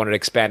you're like, I wanted to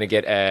expand and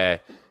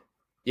get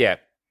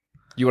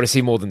you want to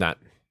see more than that.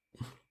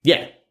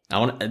 Yeah.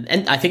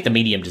 And I think the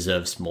medium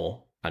deserves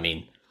more. I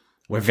mean,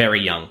 we're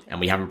very young and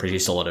we haven't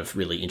produced a lot of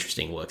really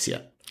interesting works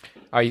yet.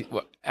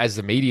 As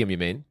the medium, you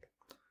mean?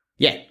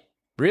 Yeah.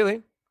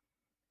 Really?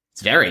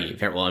 It's very,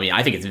 very, well, I mean,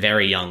 I think it's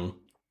very young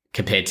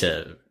compared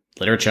to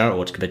literature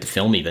or compared to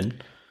film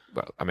even.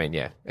 Well, I mean,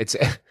 yeah. It's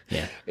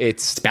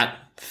about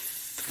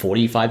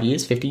 45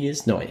 years, 50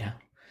 years? No, yeah.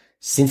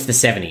 Since the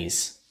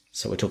 70s.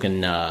 So we're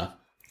talking,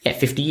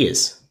 50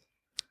 years.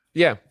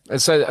 Yeah.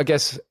 And so I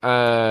guess,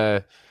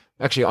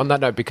 actually, on that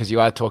note, because you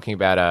are talking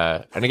about,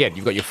 and again,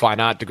 you've got your fine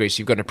art degree, so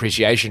you've got an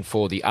appreciation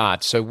for the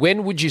art. So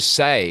when would you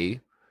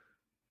say,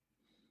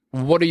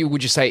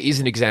 would you say is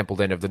an example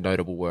then of the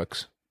notable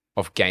works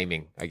of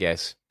gaming, I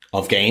guess?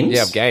 Of games?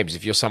 Yeah, of games.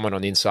 If you're someone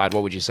on the inside,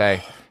 what would you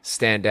say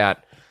stand out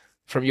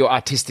from your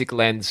artistic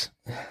lens?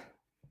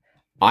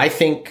 I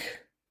think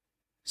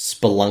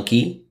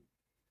Spelunky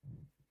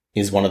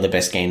is one of the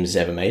best games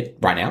ever made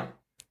right now.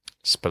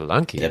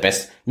 Spelunky? The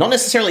best. Not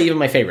necessarily even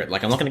my favorite.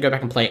 Like, I'm not going to go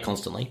back and play it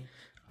constantly.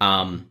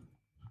 And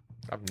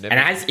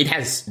it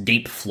has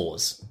deep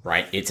flaws,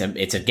 right? It's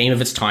a game of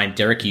its time.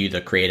 Derek Yu,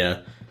 the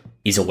creator,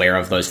 is aware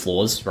of those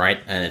flaws,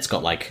 right? And it's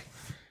got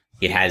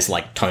it has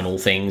tonal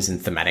things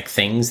and thematic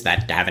things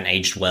that haven't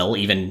aged well.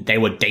 Even they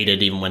were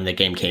dated even when the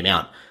game came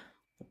out.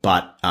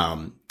 But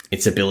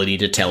its ability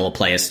to tell a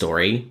player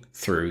story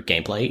through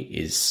gameplay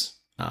is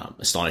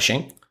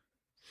astonishing,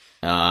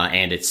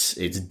 and its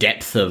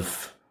depth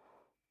of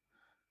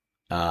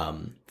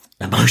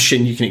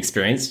emotion you can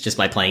experience just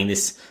by playing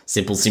this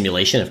simple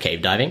simulation of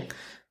cave diving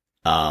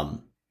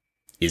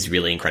is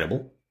really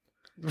incredible.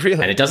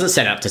 Really, and it doesn't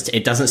set up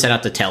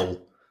to tell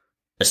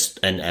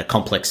a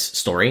complex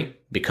story,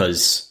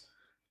 because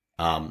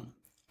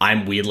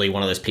I'm weirdly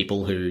one of those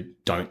people who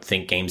don't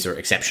think games are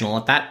exceptional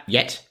at that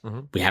yet.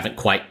 Mm-hmm. We haven't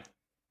quite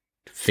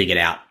figured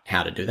out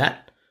how to do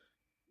that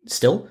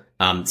still.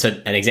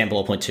 So an example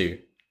I'll point to,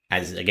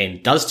 as a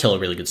game does tell a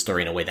really good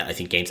story in a way that I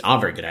think games are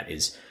very good at,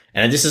 is,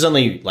 and this is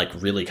only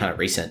really kind of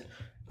recent,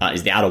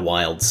 is The Outer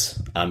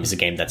Wilds. Is a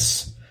game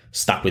that's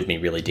stuck with me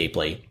really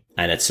deeply,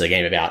 and it's a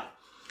game about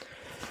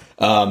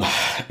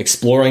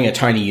exploring a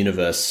tiny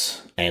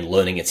universe and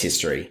learning its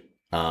history.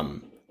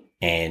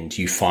 And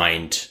you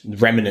find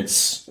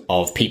remnants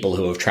of people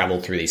who have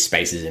traveled through these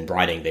spaces in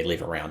writing they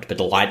live around. But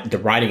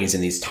the writing is in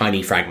these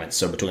tiny fragments.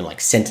 So between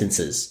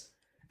sentences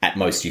at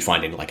most, you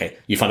find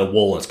you find a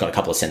wall and it's got a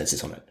couple of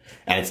sentences on it.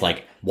 And it's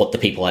what the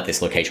people at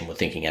this location were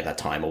thinking at that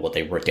time, or what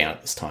they wrote down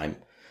at this time.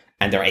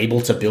 And they're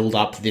able to build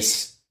up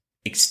this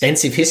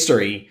extensive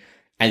history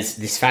as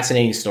this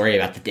fascinating story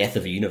about the death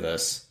of a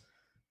universe.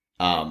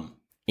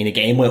 In a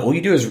game where all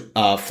you do is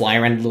fly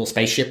around a little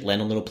spaceship,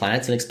 land on little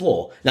planets, and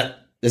explore. Now,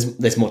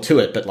 there's more to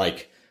it, but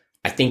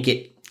I think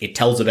it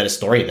tells a better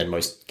story than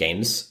most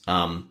games,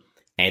 and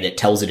it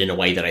tells it in a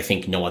way that I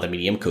think no other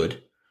medium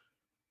could.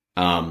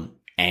 And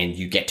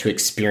you get to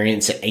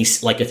experience it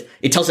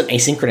it tells an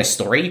asynchronous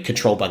story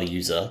controlled by the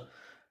user,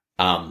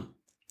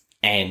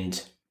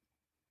 and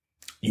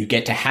you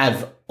get to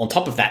have on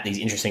top of that these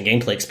interesting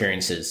gameplay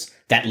experiences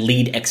that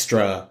leave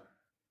extra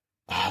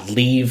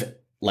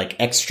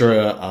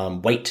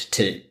weight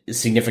to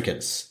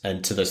significance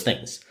and to those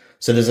things.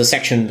 So there's a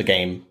section of the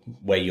game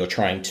where you're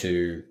trying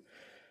to,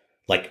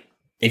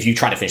 if you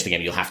try to finish the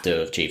game, you'll have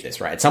to achieve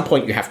this, right? At some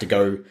point, you have to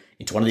go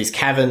into one of these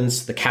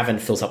caverns. The cavern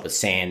fills up with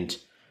sand,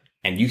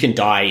 and you can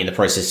die in the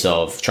process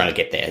of trying to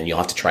get there, and you'll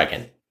have to try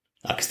again,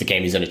 because the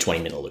game is on a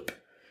 20-minute loop.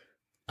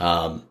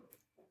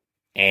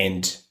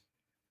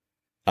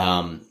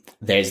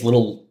 There's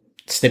little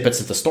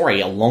snippets of the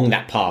story along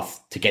that path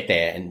to get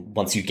there, and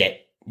once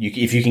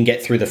if you can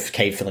get through the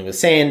cave filling with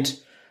sand,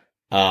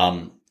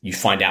 you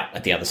find out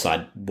at the other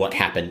side what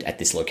happened at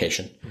this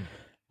location.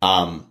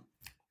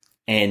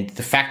 And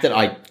the fact that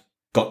I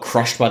got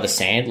crushed by the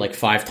sand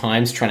 5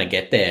 times trying to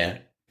get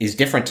there is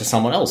different to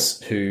someone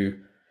else who,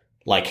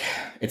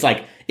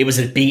 it was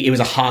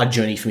a hard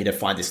journey for me to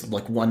find this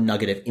one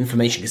nugget of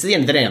information. Because at the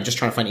end of the day, I'm just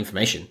trying to find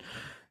information.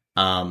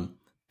 But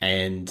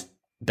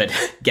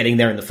getting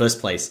there in the first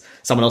place,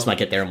 someone else might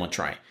get there in one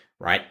try,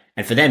 right?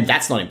 And for them,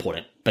 that's not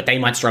important. But they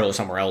might struggle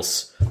somewhere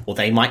else, or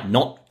they might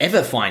not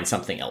ever find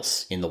something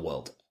else in the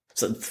world.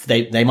 So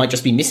they might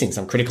just be missing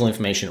some critical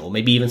information, or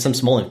maybe even some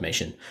small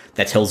information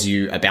that tells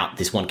you about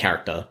this one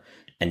character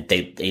and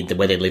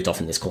where they lived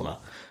off in this corner.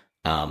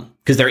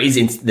 Because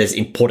there's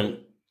important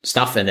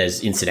stuff and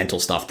there's incidental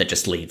stuff that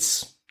just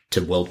leads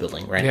to world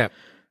building, right? Yeah.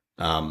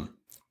 And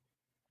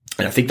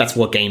I think that's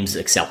what games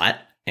excel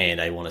at, and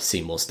I want to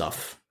see more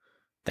stuff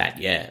that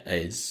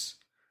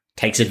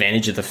takes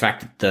advantage of the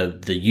fact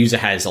that the user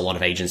has a lot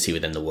of agency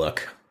within the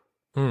work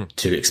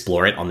to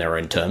explore it on their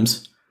own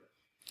terms.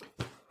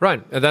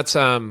 Right. That's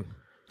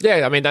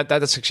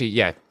that's actually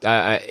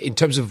in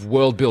terms of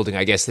world building,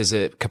 I guess there's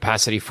a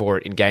capacity for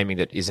it in gaming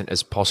that isn't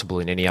as possible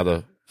in any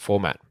other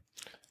format.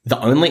 The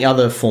only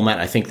other format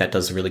I think that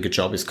does a really good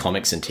job is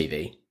comics and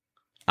TV.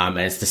 And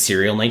it's the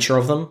serial nature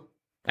of them.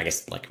 I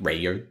guess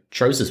radio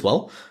shows as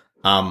well.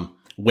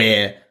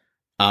 Where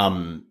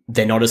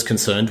they're not as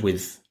concerned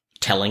with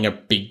telling a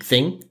big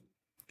thing.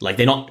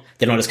 They're not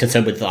as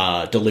concerned with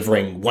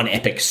delivering one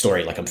epic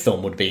story like a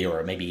film would be,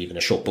 or maybe even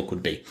a short book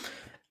would be.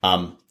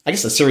 I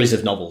guess a series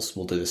of novels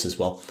will do this as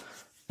well.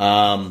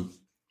 But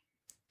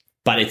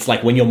it's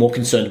when you're more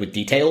concerned with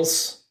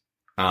details,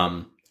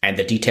 and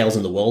the details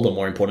in the world are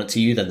more important to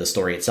you than the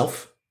story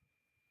itself.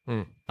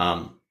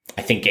 I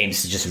think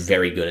games are just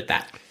very good at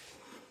that.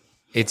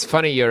 It's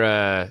funny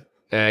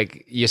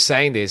you're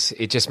saying this.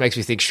 It just makes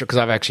me think, because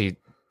I've actually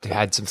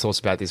had some thoughts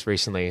about this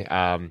recently.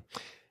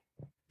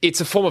 it's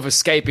a form of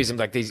escapism,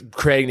 like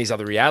creating these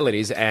other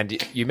realities. And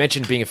you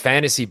mentioned being a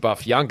fantasy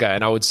buff younger,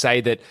 and I would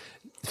say that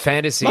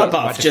fantasy. Not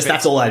buff, just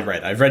that's all I've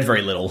read. I've read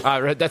very little.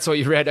 That's all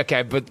you read,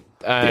 okay? But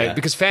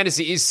because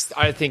fantasy is,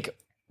 I think,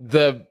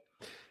 the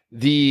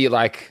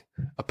like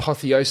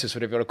apotheosis,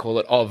 whatever you want to call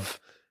it, of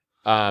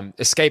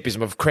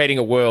escapism, of creating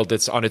a world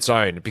that's on its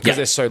own. Because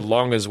they're so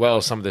long as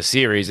well, some of the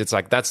series, it's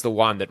like that's the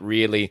one that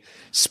really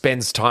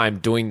spends time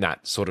doing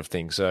that sort of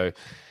thing. So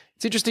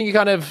it's interesting you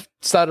kind of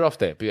started off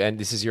there, and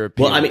this is your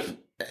opinion. Well, I mean,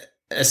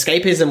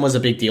 escapism was a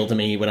big deal to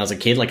me when I was a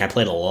kid. Like, I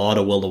played a lot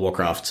of World of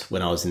Warcraft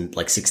when I was in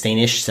like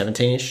 16-ish,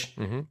 17-ish.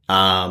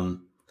 Mm-hmm.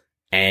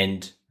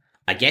 And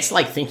I guess,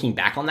 like, thinking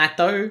back on that,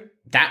 though,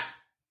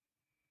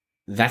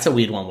 that's a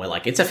weird one where,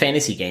 like, it's a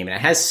fantasy game and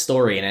it has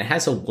story and it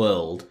has a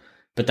world,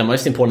 but the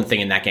most important thing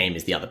in that game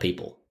is the other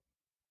people,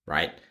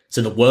 right?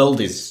 So the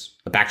world is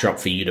a backdrop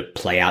for you to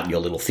play out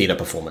your little theater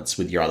performance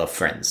with your other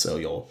friends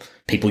or your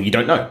people you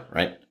don't know,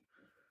 right?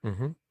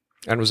 Mm-hmm.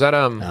 And was that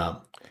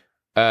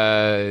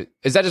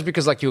is that just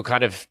because, like, you were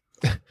kind of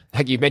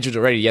like you mentioned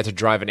already, you had to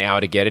drive an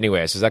hour to get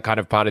anywhere? So is that kind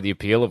of part of the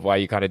appeal of why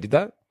you kind of did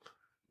that?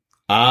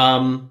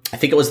 I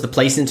think it was the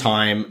place and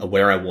time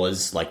where I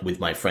was, like, with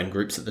my friend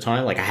groups at the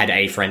time. Like, I had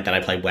a friend that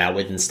I played WoW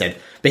with instead,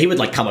 but he would,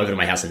 like, come over to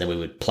my house and then we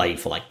would play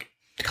for, like,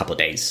 a couple of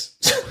days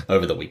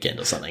over the weekend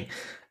or something,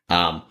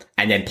 and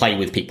then play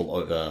with people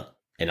over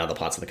in other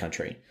parts of the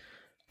country.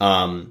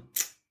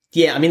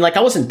 Yeah, I mean, like,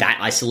 I wasn't that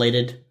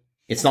isolated.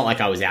 It's not like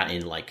I was out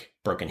in, like,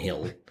 Broken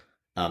Hill.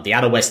 The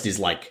Outer West is,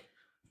 like,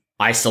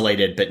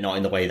 isolated, but not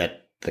in the way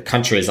that the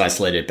country is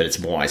isolated, but it's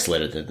more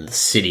isolated than the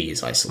city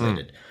is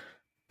isolated.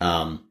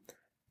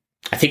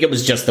 I think it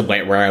was just the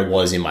way where I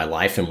was in my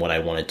life and what I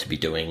wanted to be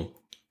doing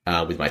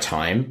with my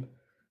time.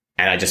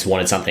 And I just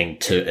wanted something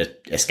to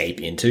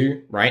escape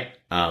into, right?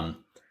 And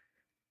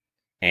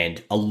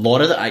a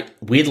lot of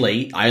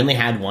weirdly, I only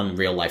had one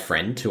real life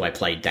friend who I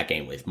played that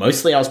game with.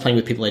 Mostly I was playing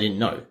with people I didn't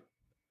know.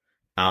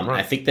 Right.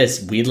 I think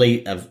there's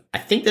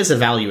a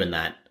value in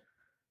that.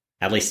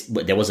 At least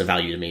there was a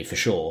value to me for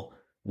sure,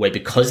 where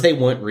because they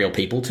weren't real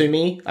people to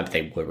me,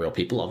 they were real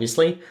people,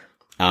 obviously.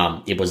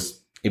 It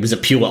was a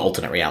pure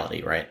alternate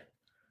reality, right?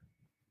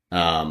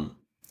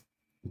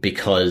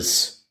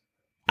 Because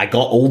I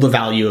got all the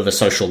value of a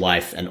social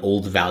life and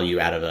all the value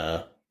out of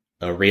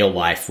a real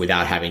life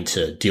without having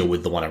to deal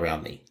with the one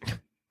around me.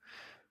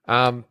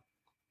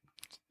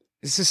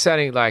 This is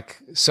sounding like,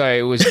 so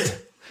it was,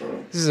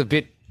 this is a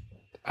bit,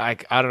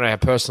 like, I don't know how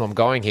personal I'm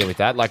going here with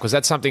that. Like, was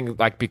that something,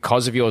 like,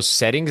 because of your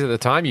settings at the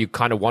time, you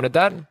kind of wanted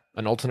that?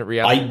 An alternate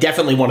reality? I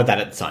definitely wanted that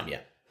at the time, yeah.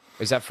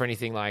 Is that for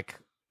anything, like,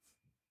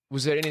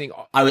 was there anything?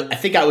 I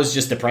think I was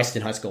just depressed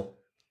in high school.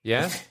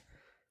 Yeah?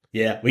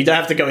 Yeah, we don't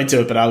have to go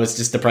into it, but I was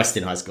just depressed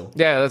in high school.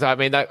 Yeah, I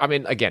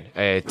mean, again,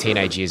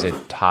 teenage years are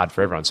hard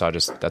for everyone, so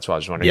that's why I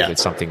was wondering if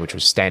it's something which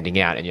was standing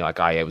out, and you're like,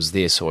 oh yeah, it was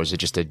this, or is it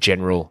just a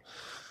general,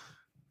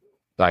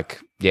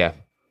 like,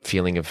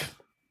 feeling of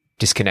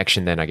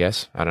disconnection? Then I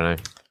guess I don't know.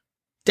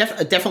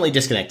 Definitely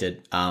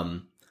disconnected.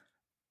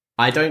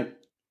 I don't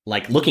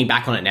like looking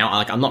back on it now.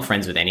 Like, I'm not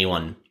friends with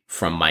anyone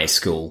from my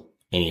school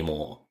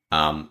anymore,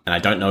 and I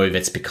don't know if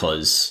it's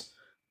because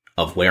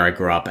of where I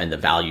grew up and the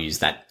values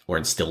that were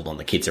instilled on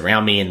the kids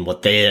around me and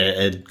what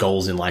their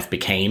goals in life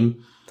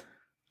became.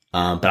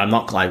 But I'm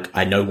not, like,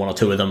 I know one or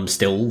two of them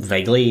still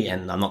vaguely,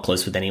 and I'm not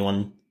close with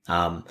anyone.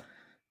 And,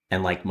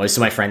 like, most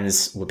of my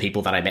friends were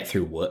people that I met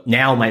through work.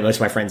 Now, most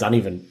of my friends aren't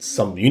even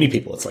some uni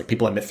people. It's like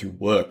people I met through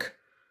work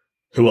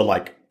who are,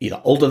 like,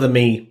 either older than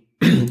me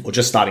or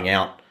just starting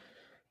out.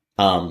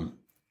 And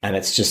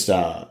it's just,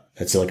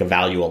 it's like a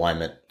value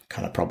alignment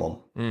kind of problem.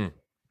 Mm.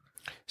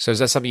 So is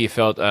that something you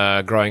felt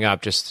growing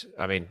up? Just,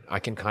 I mean, I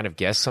can kind of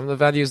guess some of the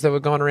values that were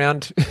going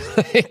around.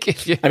 I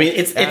mean,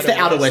 it's the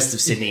outer west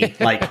of Sydney.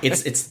 Like,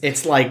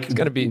 it's like it's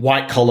gonna be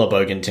white collar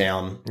Bogan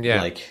town.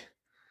 Yeah, like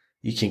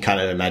you can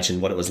kind of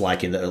imagine what it was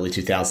like in the early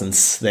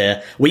 2000s.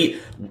 There,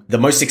 the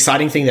most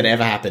exciting thing that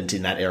ever happened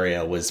in that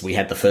area was we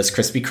had the first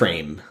Krispy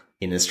Kreme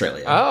in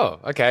Australia. Oh,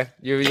 okay.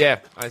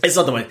 It's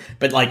not the one,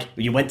 but like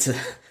you went to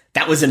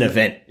that was an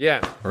event.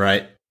 Yeah,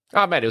 right.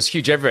 Oh, man, it was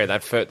huge everywhere,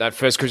 that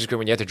first Krispy Kreme,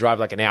 when you had to drive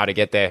like an hour to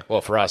get there.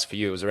 Well, for us, for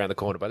you, it was around the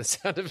corner by the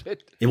sound of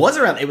it. It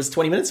was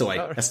 20 minutes away.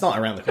 Oh, right. That's not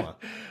around the corner.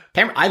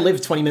 I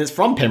live 20 minutes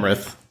from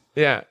Penrith.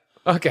 Yeah.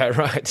 Okay,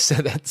 right. So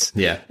that's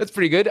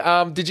pretty good.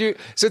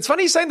 So it's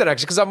funny you saying that,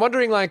 actually, because I'm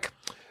wondering, like,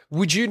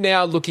 would you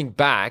now, looking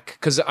back,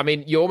 because, I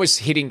mean, you're almost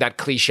hitting that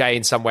cliche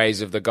in some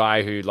ways of the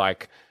guy who,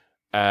 like,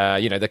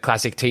 the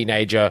classic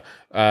teenager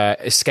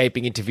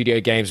escaping into video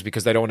games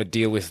because they don't want to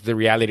deal with the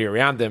reality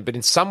around them. But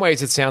in some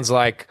ways, it sounds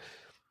like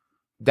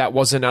that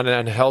wasn't an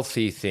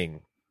unhealthy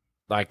thing.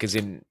 Like, as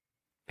in,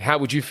 how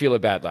would you feel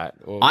about that?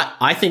 Or...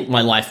 I think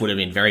my life would have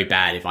been very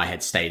bad if I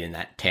had stayed in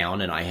that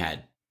town and I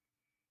had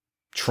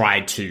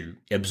tried to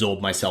absorb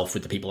myself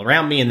with the people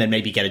around me and then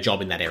maybe get a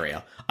job in that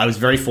area. I was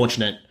very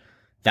fortunate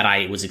that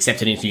I was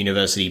accepted into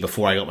university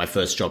before I got my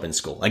first job in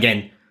school.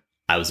 Again,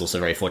 I was also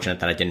very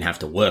fortunate that I didn't have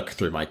to work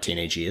through my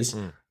teenage years.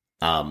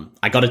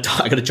 I got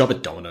a job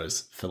at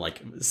Domino's for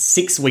like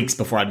 6 weeks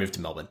before I moved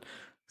to Melbourne.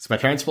 So my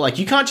parents were like,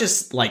 you can't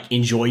just like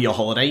enjoy your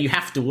holiday. You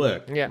have to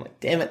work. Yeah. I'm like,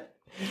 damn it.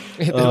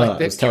 Like,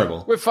 It was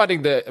terrible. We're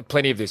funding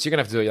plenty of this. You're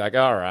gonna have to do it. You're like,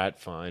 all right,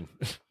 fine.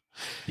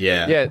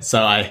 Yeah. Yeah.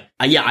 So I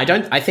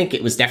think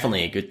it was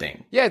definitely a good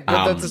thing. Yeah,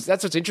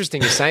 that's what's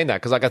interesting. You're saying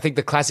that because, like, I think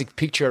the classic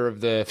picture of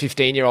the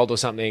 15-year-old or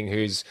something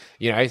who's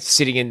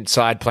sitting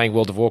inside playing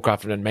World of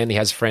Warcraft and mainly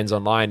has friends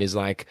online is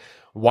like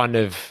one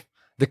of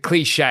the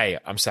cliche.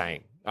 I'm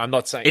saying. I'm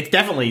not saying It's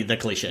definitely the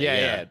cliche.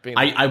 Yeah.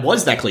 I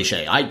was that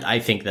cliche. I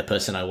think the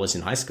person I was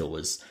in high school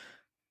was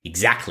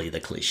exactly the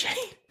cliche.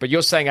 But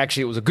you're saying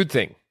actually it was a good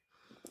thing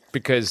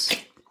because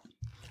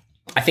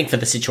I think for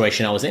the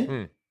situation I was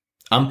in.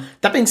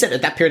 That being said,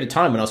 at that period of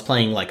time when I was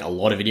playing like a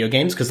lot of video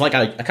games, because like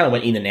I kind of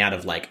went in and out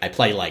of like I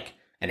play like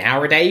an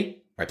hour a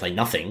day, or I play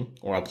nothing,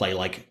 or I play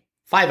like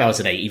 5 hours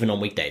a day, even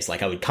on weekdays.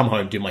 Like I would come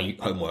home, do my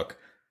homework,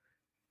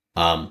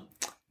 and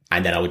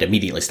then I would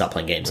immediately start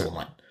playing games all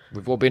night.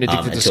 we've all been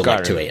addicted to until Skyrim.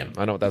 like 2 a.m.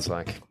 I know what that's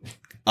like.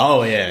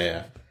 Oh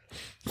yeah.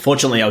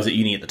 Fortunately, I was at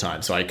uni at the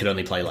time, so I could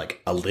only play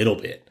like a little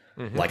bit,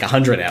 like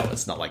 100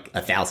 hours, not like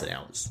 1,000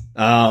 hours.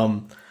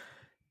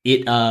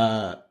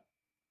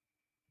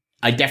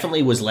 I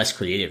definitely was less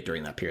creative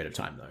during that period of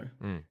time, though.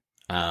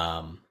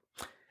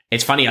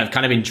 It's funny, I've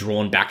kind of been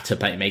drawn back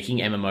to making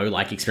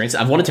MMO-like experiences.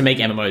 I've wanted to make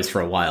MMOs for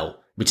a while,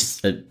 which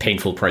is a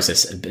painful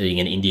process of being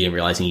an indie and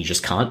realizing you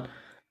just can't.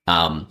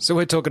 So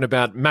we're talking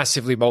about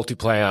massively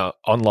multiplayer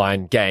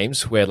online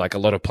games where like a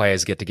lot of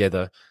players get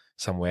together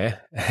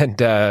somewhere, and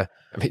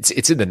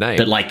it's in the name.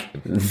 But like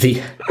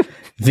the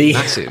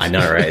Massive. I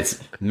know, right?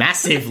 It's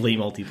massively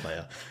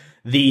multiplayer.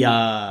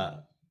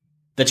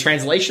 The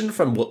translation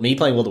from me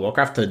playing World of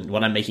Warcraft to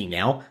what I'm making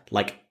now,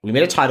 like we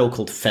made a title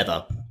called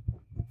Feather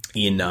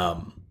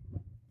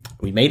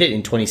we made it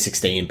in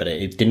 2016, but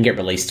it didn't get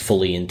released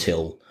fully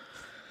until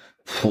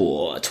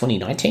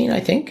 2019, I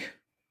think.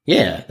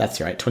 Yeah,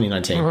 that's right,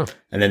 2019. Uh-huh.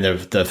 And then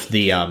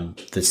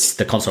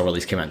the console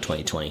release came out in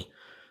 2020.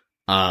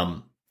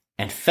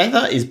 And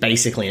Feather is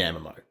basically an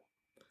MMO.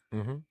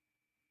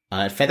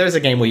 Mm-hmm. Feather is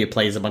a game where you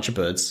play as a bunch of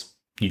birds.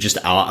 You just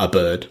are a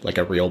bird, like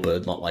a real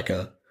bird, not like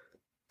a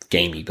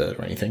gamey bird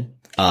or anything.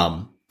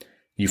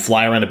 You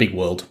fly around a big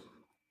world,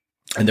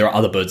 and there are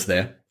other birds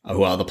there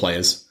who are other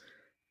players.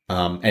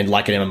 And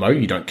like an MMO,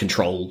 you don't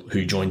control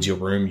who joins your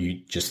room.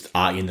 You just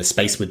are in the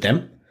space with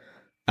them.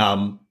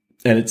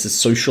 And it's a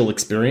social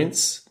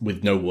experience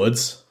with no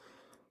words.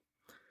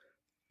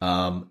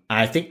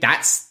 I think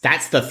that's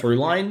the through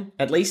line,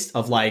 at least,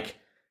 of like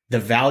the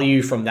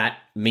value from that,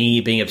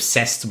 me being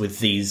obsessed with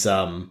these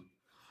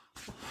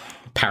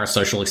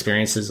parasocial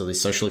experiences or these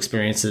social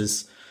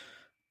experiences.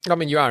 I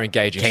mean, you are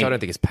engaging, so I don't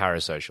think it's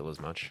parasocial as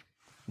much.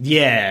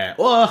 Yeah,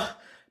 well,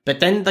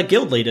 but then the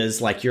guild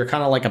leaders, like, you're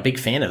kind of like a big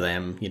fan of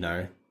them,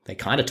 they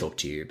kind of talk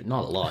to you, but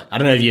not a lot. I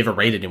don't know if you ever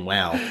raided in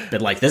WoW,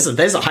 but like there's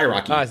a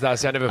hierarchy. Oh,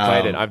 so I never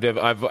played it.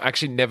 I've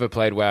actually never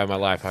played WoW in my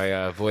life. I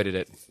avoided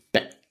it.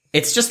 But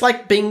it's just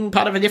like being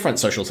part of a different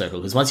social circle,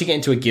 because once you get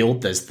into a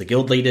guild, there's the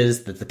guild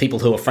leaders, the people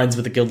who are friends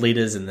with the guild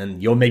leaders, and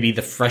then you're maybe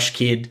the fresh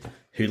kid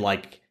who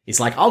like is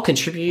like, I'll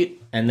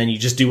contribute, and then you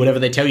just do whatever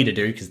they tell you to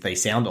do because they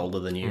sound older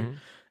than you.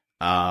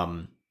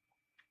 Mm-hmm.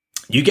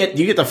 You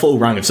get the full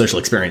rung of social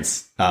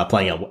experience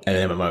playing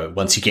an MMO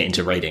once you get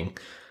into raiding.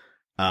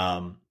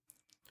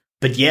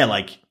 But yeah,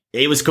 like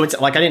it was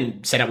coincident. Like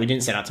we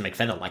didn't set out to make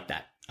Feather like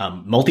that.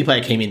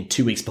 Multiplayer came in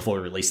 2 weeks before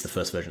we released the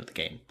first version of the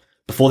game.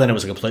 Before then, it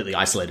was a completely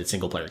isolated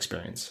single player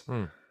experience.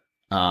 And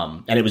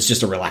it was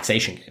just a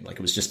relaxation game. Like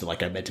it was just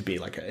like I meant to be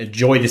like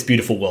enjoy this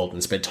beautiful world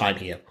and spend time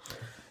here.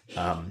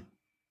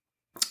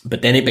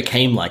 But then it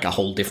became like a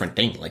whole different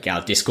thing. Like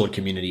our Discord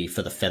community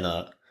for the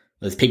Feather,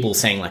 there's people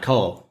saying like,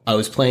 "Oh, I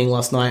was playing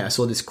last night. I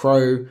saw this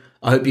crow.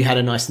 I hope you had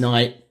a nice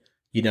night.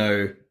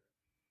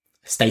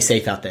 Stay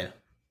safe out there."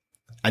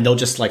 And they'll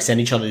just like send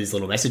each other these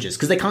little messages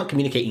because they can't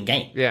communicate in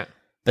game. Yeah,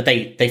 but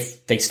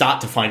they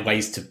start to find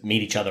ways to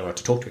meet each other or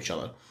to talk to each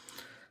other.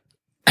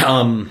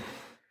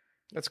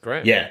 That's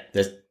great. Yeah,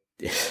 that's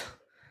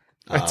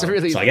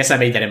really. So I guess I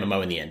made that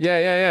MMO in the end.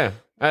 Yeah.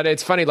 And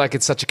it's funny, like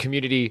it's such a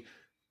community.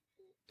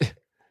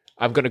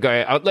 I'm going to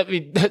go. Let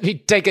me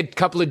take a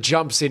couple of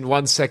jumps in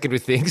 1 second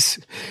with things.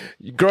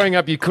 Growing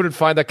up, you couldn't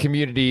find that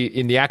community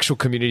in the actual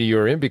community you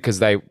were in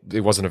because it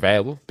wasn't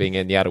available, being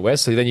in the Outer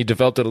West. So then you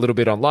developed it a little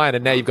bit online,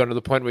 and now you've gotten to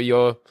the point where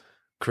you're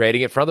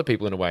creating it for other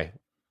people in a way.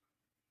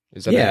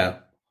 Is that yeah?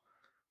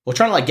 We're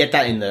trying to like get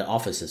that in the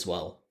office as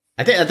well.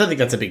 I don't think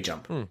that's a big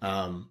jump.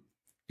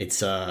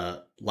 It's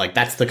like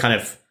that's the kind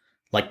of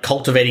like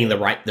cultivating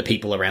the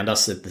people around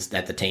us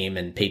at the team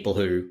and people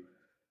who.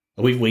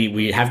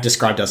 We have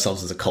described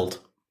ourselves as a cult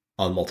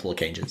on multiple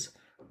occasions,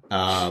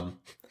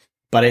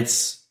 but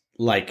it's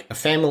like a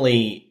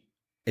family.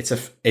 It's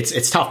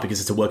tough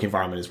because it's a work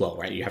environment as well,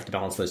 right? You have to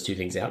balance those two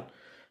things out.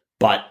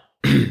 But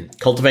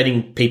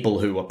cultivating people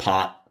who are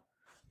part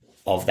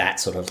of that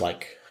sort of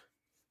like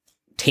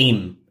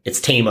team. It's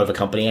team over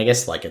company, I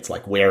guess. Like it's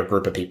like we're a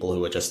group of people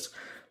who are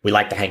we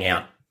like to hang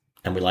out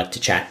and we like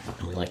to chat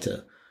and we like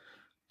to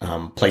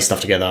play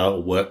stuff together,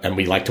 work, and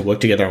we like to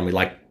work together and we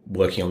like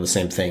working on the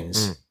same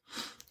things.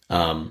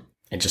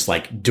 and just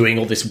like doing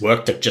all this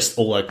work to just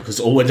because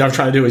all we're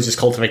trying to do is just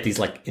cultivate these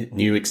like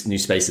new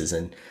spaces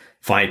and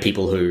find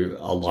people who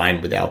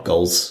align with our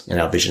goals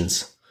and our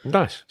visions.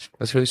 Nice.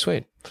 That's really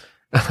sweet.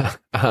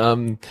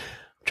 I'm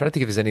trying to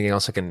think if there's anything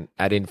else I can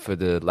add in for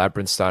the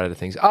Labyrinth side of the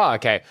things. Oh,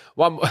 okay.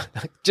 One more,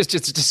 just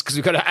because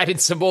we've got to add in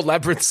some more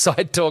Labyrinth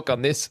side talk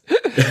on this.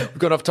 We've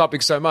gone off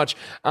topic so much.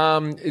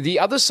 The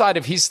other side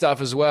of his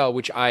stuff as well,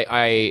 which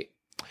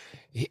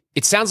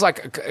it sounds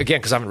like, again,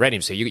 because I haven't read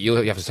him, so you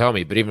have to tell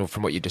me, but even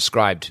from what you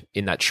described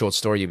in that short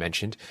story you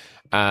mentioned,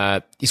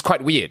 he's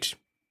quite weird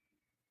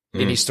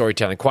in his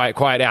storytelling,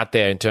 quite out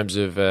there in terms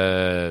of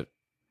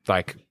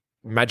like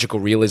magical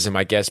realism,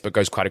 I guess, but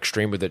goes quite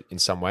extreme with it in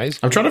some ways.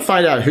 I'm trying to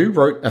find out who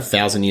wrote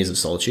 1,000 Years of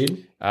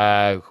Solitude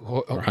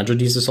or 100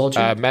 Years of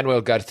Solitude.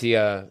 Manuel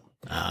Garcia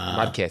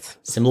Marquez.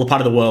 Similar part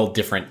of the world,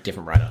 different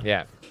writer.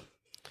 Yeah,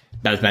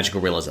 that was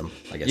magical realism,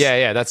 I guess.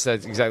 Yeah, that's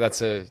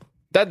exactly.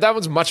 That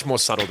one's much more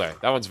subtle though.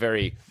 That one's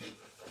very.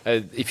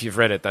 If you've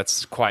read it,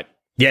 that's quite.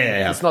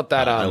 Yeah. It's not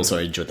that. I also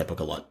enjoyed that book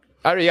a lot.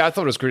 I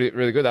thought it was really,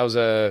 really good. That was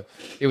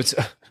It was.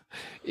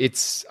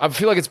 It's. I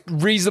feel like it's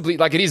reasonably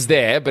like it is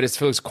there, but it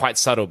feels quite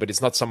subtle. But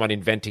it's not someone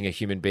inventing a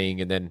human being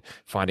and then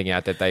finding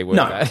out that they were.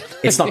 No, that.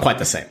 It's not quite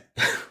the same.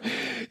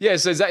 Yeah.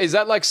 So is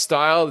that like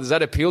style? Does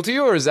that appeal to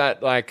you, or is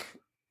that like?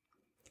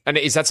 And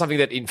is that something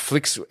that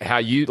inflicts how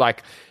you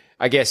like?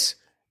 I guess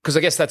because I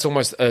guess that's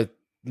almost a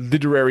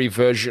literary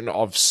version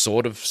of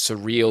sort of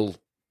surreal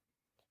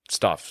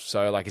stuff.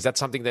 So like, is that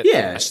something that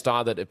a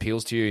style that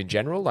appeals to you in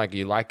general? Like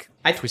you like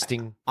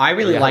twisting? I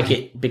really like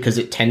it because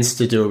it tends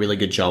to do a really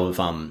good job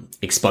of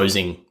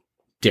exposing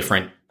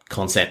different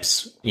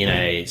concepts,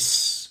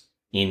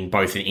 in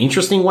both an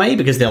interesting way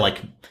because they're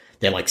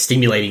like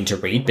stimulating to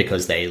read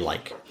because they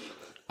like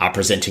are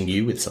presenting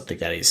you with something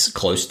that is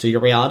close to your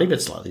reality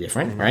but slightly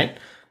different, right?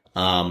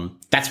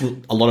 That's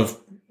a lot of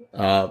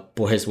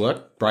Borges'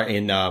 work, right,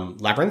 in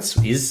Labyrinths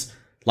is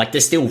like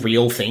there's still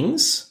real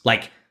things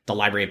like the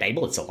Library of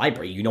Babel. It's a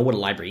library. You know what a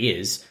library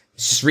is.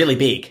 It's just really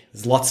big.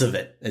 There's lots of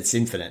it. It's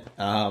infinite.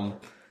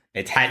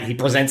 He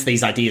presents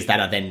these ideas that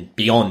are then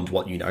beyond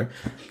what you know,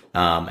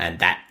 and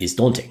that is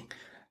daunting.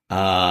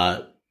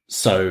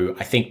 So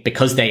I think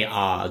because they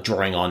are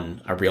drawing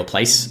on a real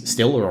place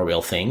still or a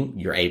real thing,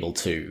 you're able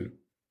to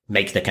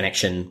make the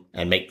connection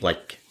and make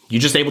you're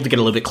just able to get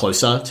a little bit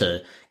closer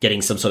to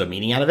getting some sort of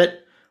meaning out of it.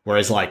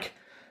 Whereas a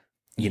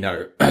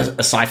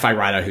sci-fi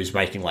writer who's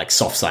making like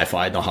soft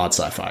sci-fi, not hard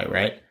sci-fi,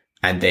 right?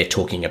 And they're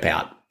talking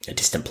about a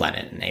distant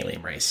planet and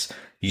alien race.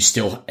 You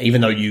still, even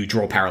though you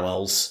draw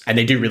parallels, and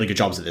they do really good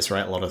jobs at this,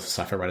 right? A lot of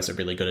sci-fi writers are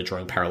really good at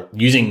drawing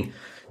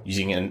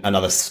using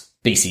another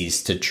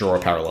species to draw a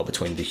parallel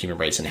between the human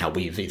race and how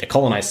we've either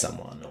colonized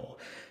someone or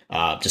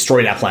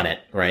destroyed our planet,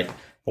 right?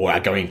 Or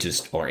are going to,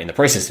 or in the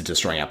process of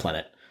destroying our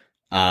planet.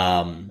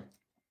 But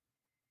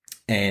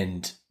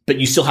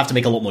you still have to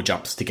make a lot more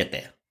jumps to get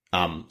there.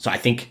 So I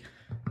think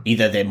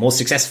either they're more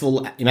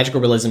successful,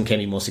 magical realism can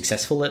be more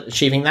successful at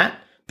achieving that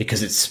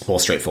because it's more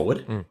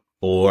straightforward,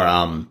 or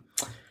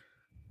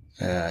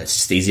it's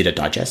just easier to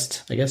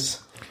digest, I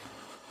guess.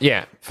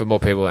 Yeah, for more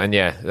people, and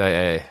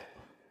I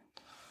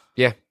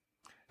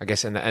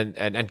guess,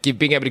 and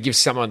being able to give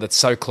someone that's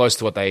so close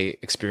to what they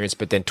experience,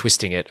 but then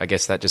twisting it, I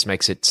guess that just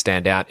makes it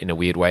stand out in a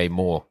weird way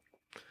more.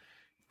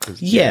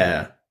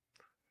 Yeah.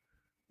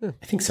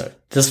 I think so.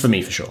 Just for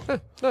me, for sure.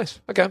 Nice.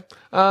 Okay.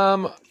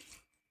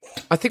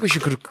 I think we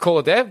could call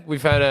it there.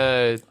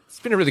 It's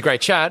been a really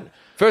great chat.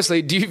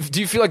 Firstly, do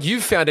you feel like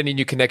you've found any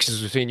new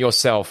connections between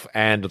yourself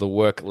and the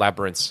work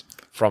Labyrinths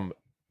from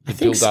the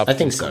build up? I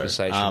think so.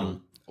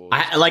 Conversation?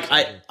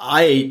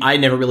 I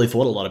never really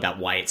thought a lot about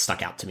why it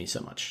stuck out to me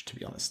so much, to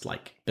be honest.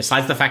 Like,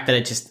 besides the fact that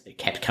it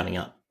kept coming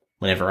up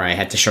whenever I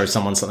had to show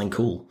someone something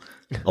cool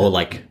or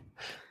like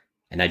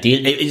an idea.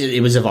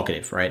 It was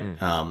evocative, right?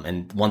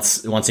 And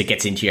once it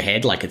gets into your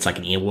head, like it's like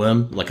an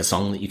earworm, like a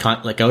song that you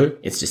can't let go.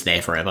 It's just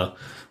there forever.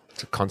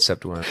 It's a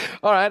concept worm.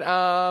 All right.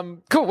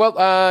 Cool. Well,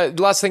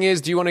 the last thing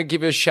is, do you want to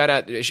give a shout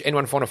out?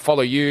 Anyone want to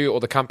follow you or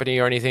the company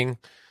or anything?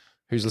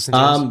 Who's listening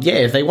to us? Yeah,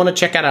 if they want to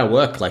check out our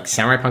work, like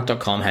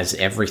samuraipunk.com has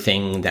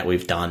everything that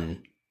we've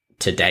done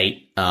to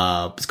date.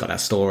 It's got our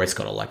store, it's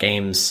got all our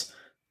games.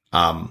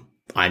 I'm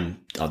on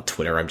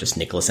Twitter, I'm just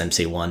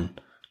NicholasMC1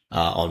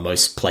 on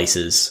most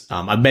places.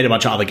 I've made a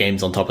bunch of other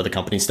games on top of the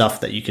company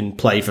stuff that you can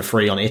play for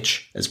free on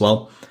itch as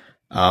well.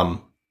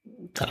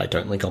 That I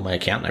don't link on my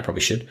account, and I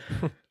probably should.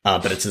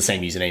 But it's the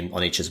same username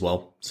on itch as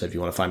well. So if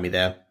you want to find me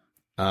there.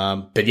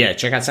 But yeah,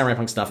 check out Samurai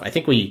Punk stuff. I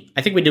think we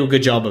do a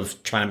good job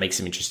of trying to make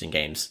some interesting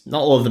games. Not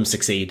all of them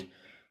succeed,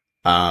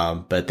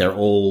 but they're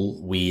all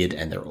weird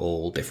and they're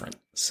all different.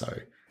 So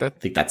I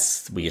think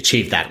we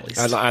achieved that at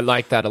least. I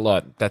like that a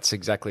lot. That's a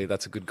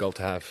good goal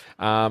to have.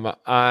 All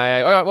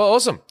right, well,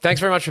 awesome.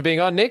 Thanks very much for being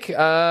on, Nick.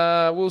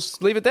 We'll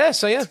leave it there.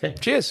 So yeah, okay.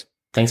 Cheers.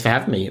 Thanks for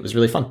having me. It was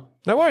really fun.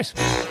 No worries.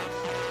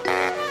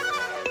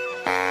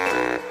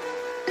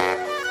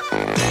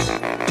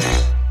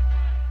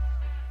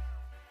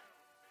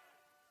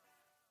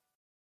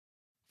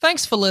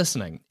 Thanks for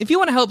listening. If you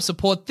want to help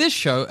support this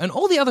show and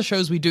all the other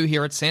shows we do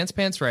here at Sans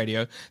Pants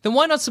Radio, then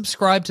why not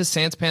subscribe to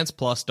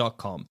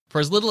SansPantsPlus.com?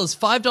 For as little as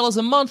 $5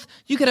 a month,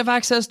 you could have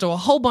access to a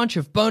whole bunch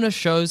of bonus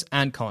shows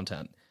and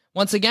content.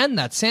 Once again,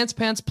 that's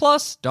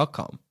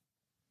SansPantsPlus.com.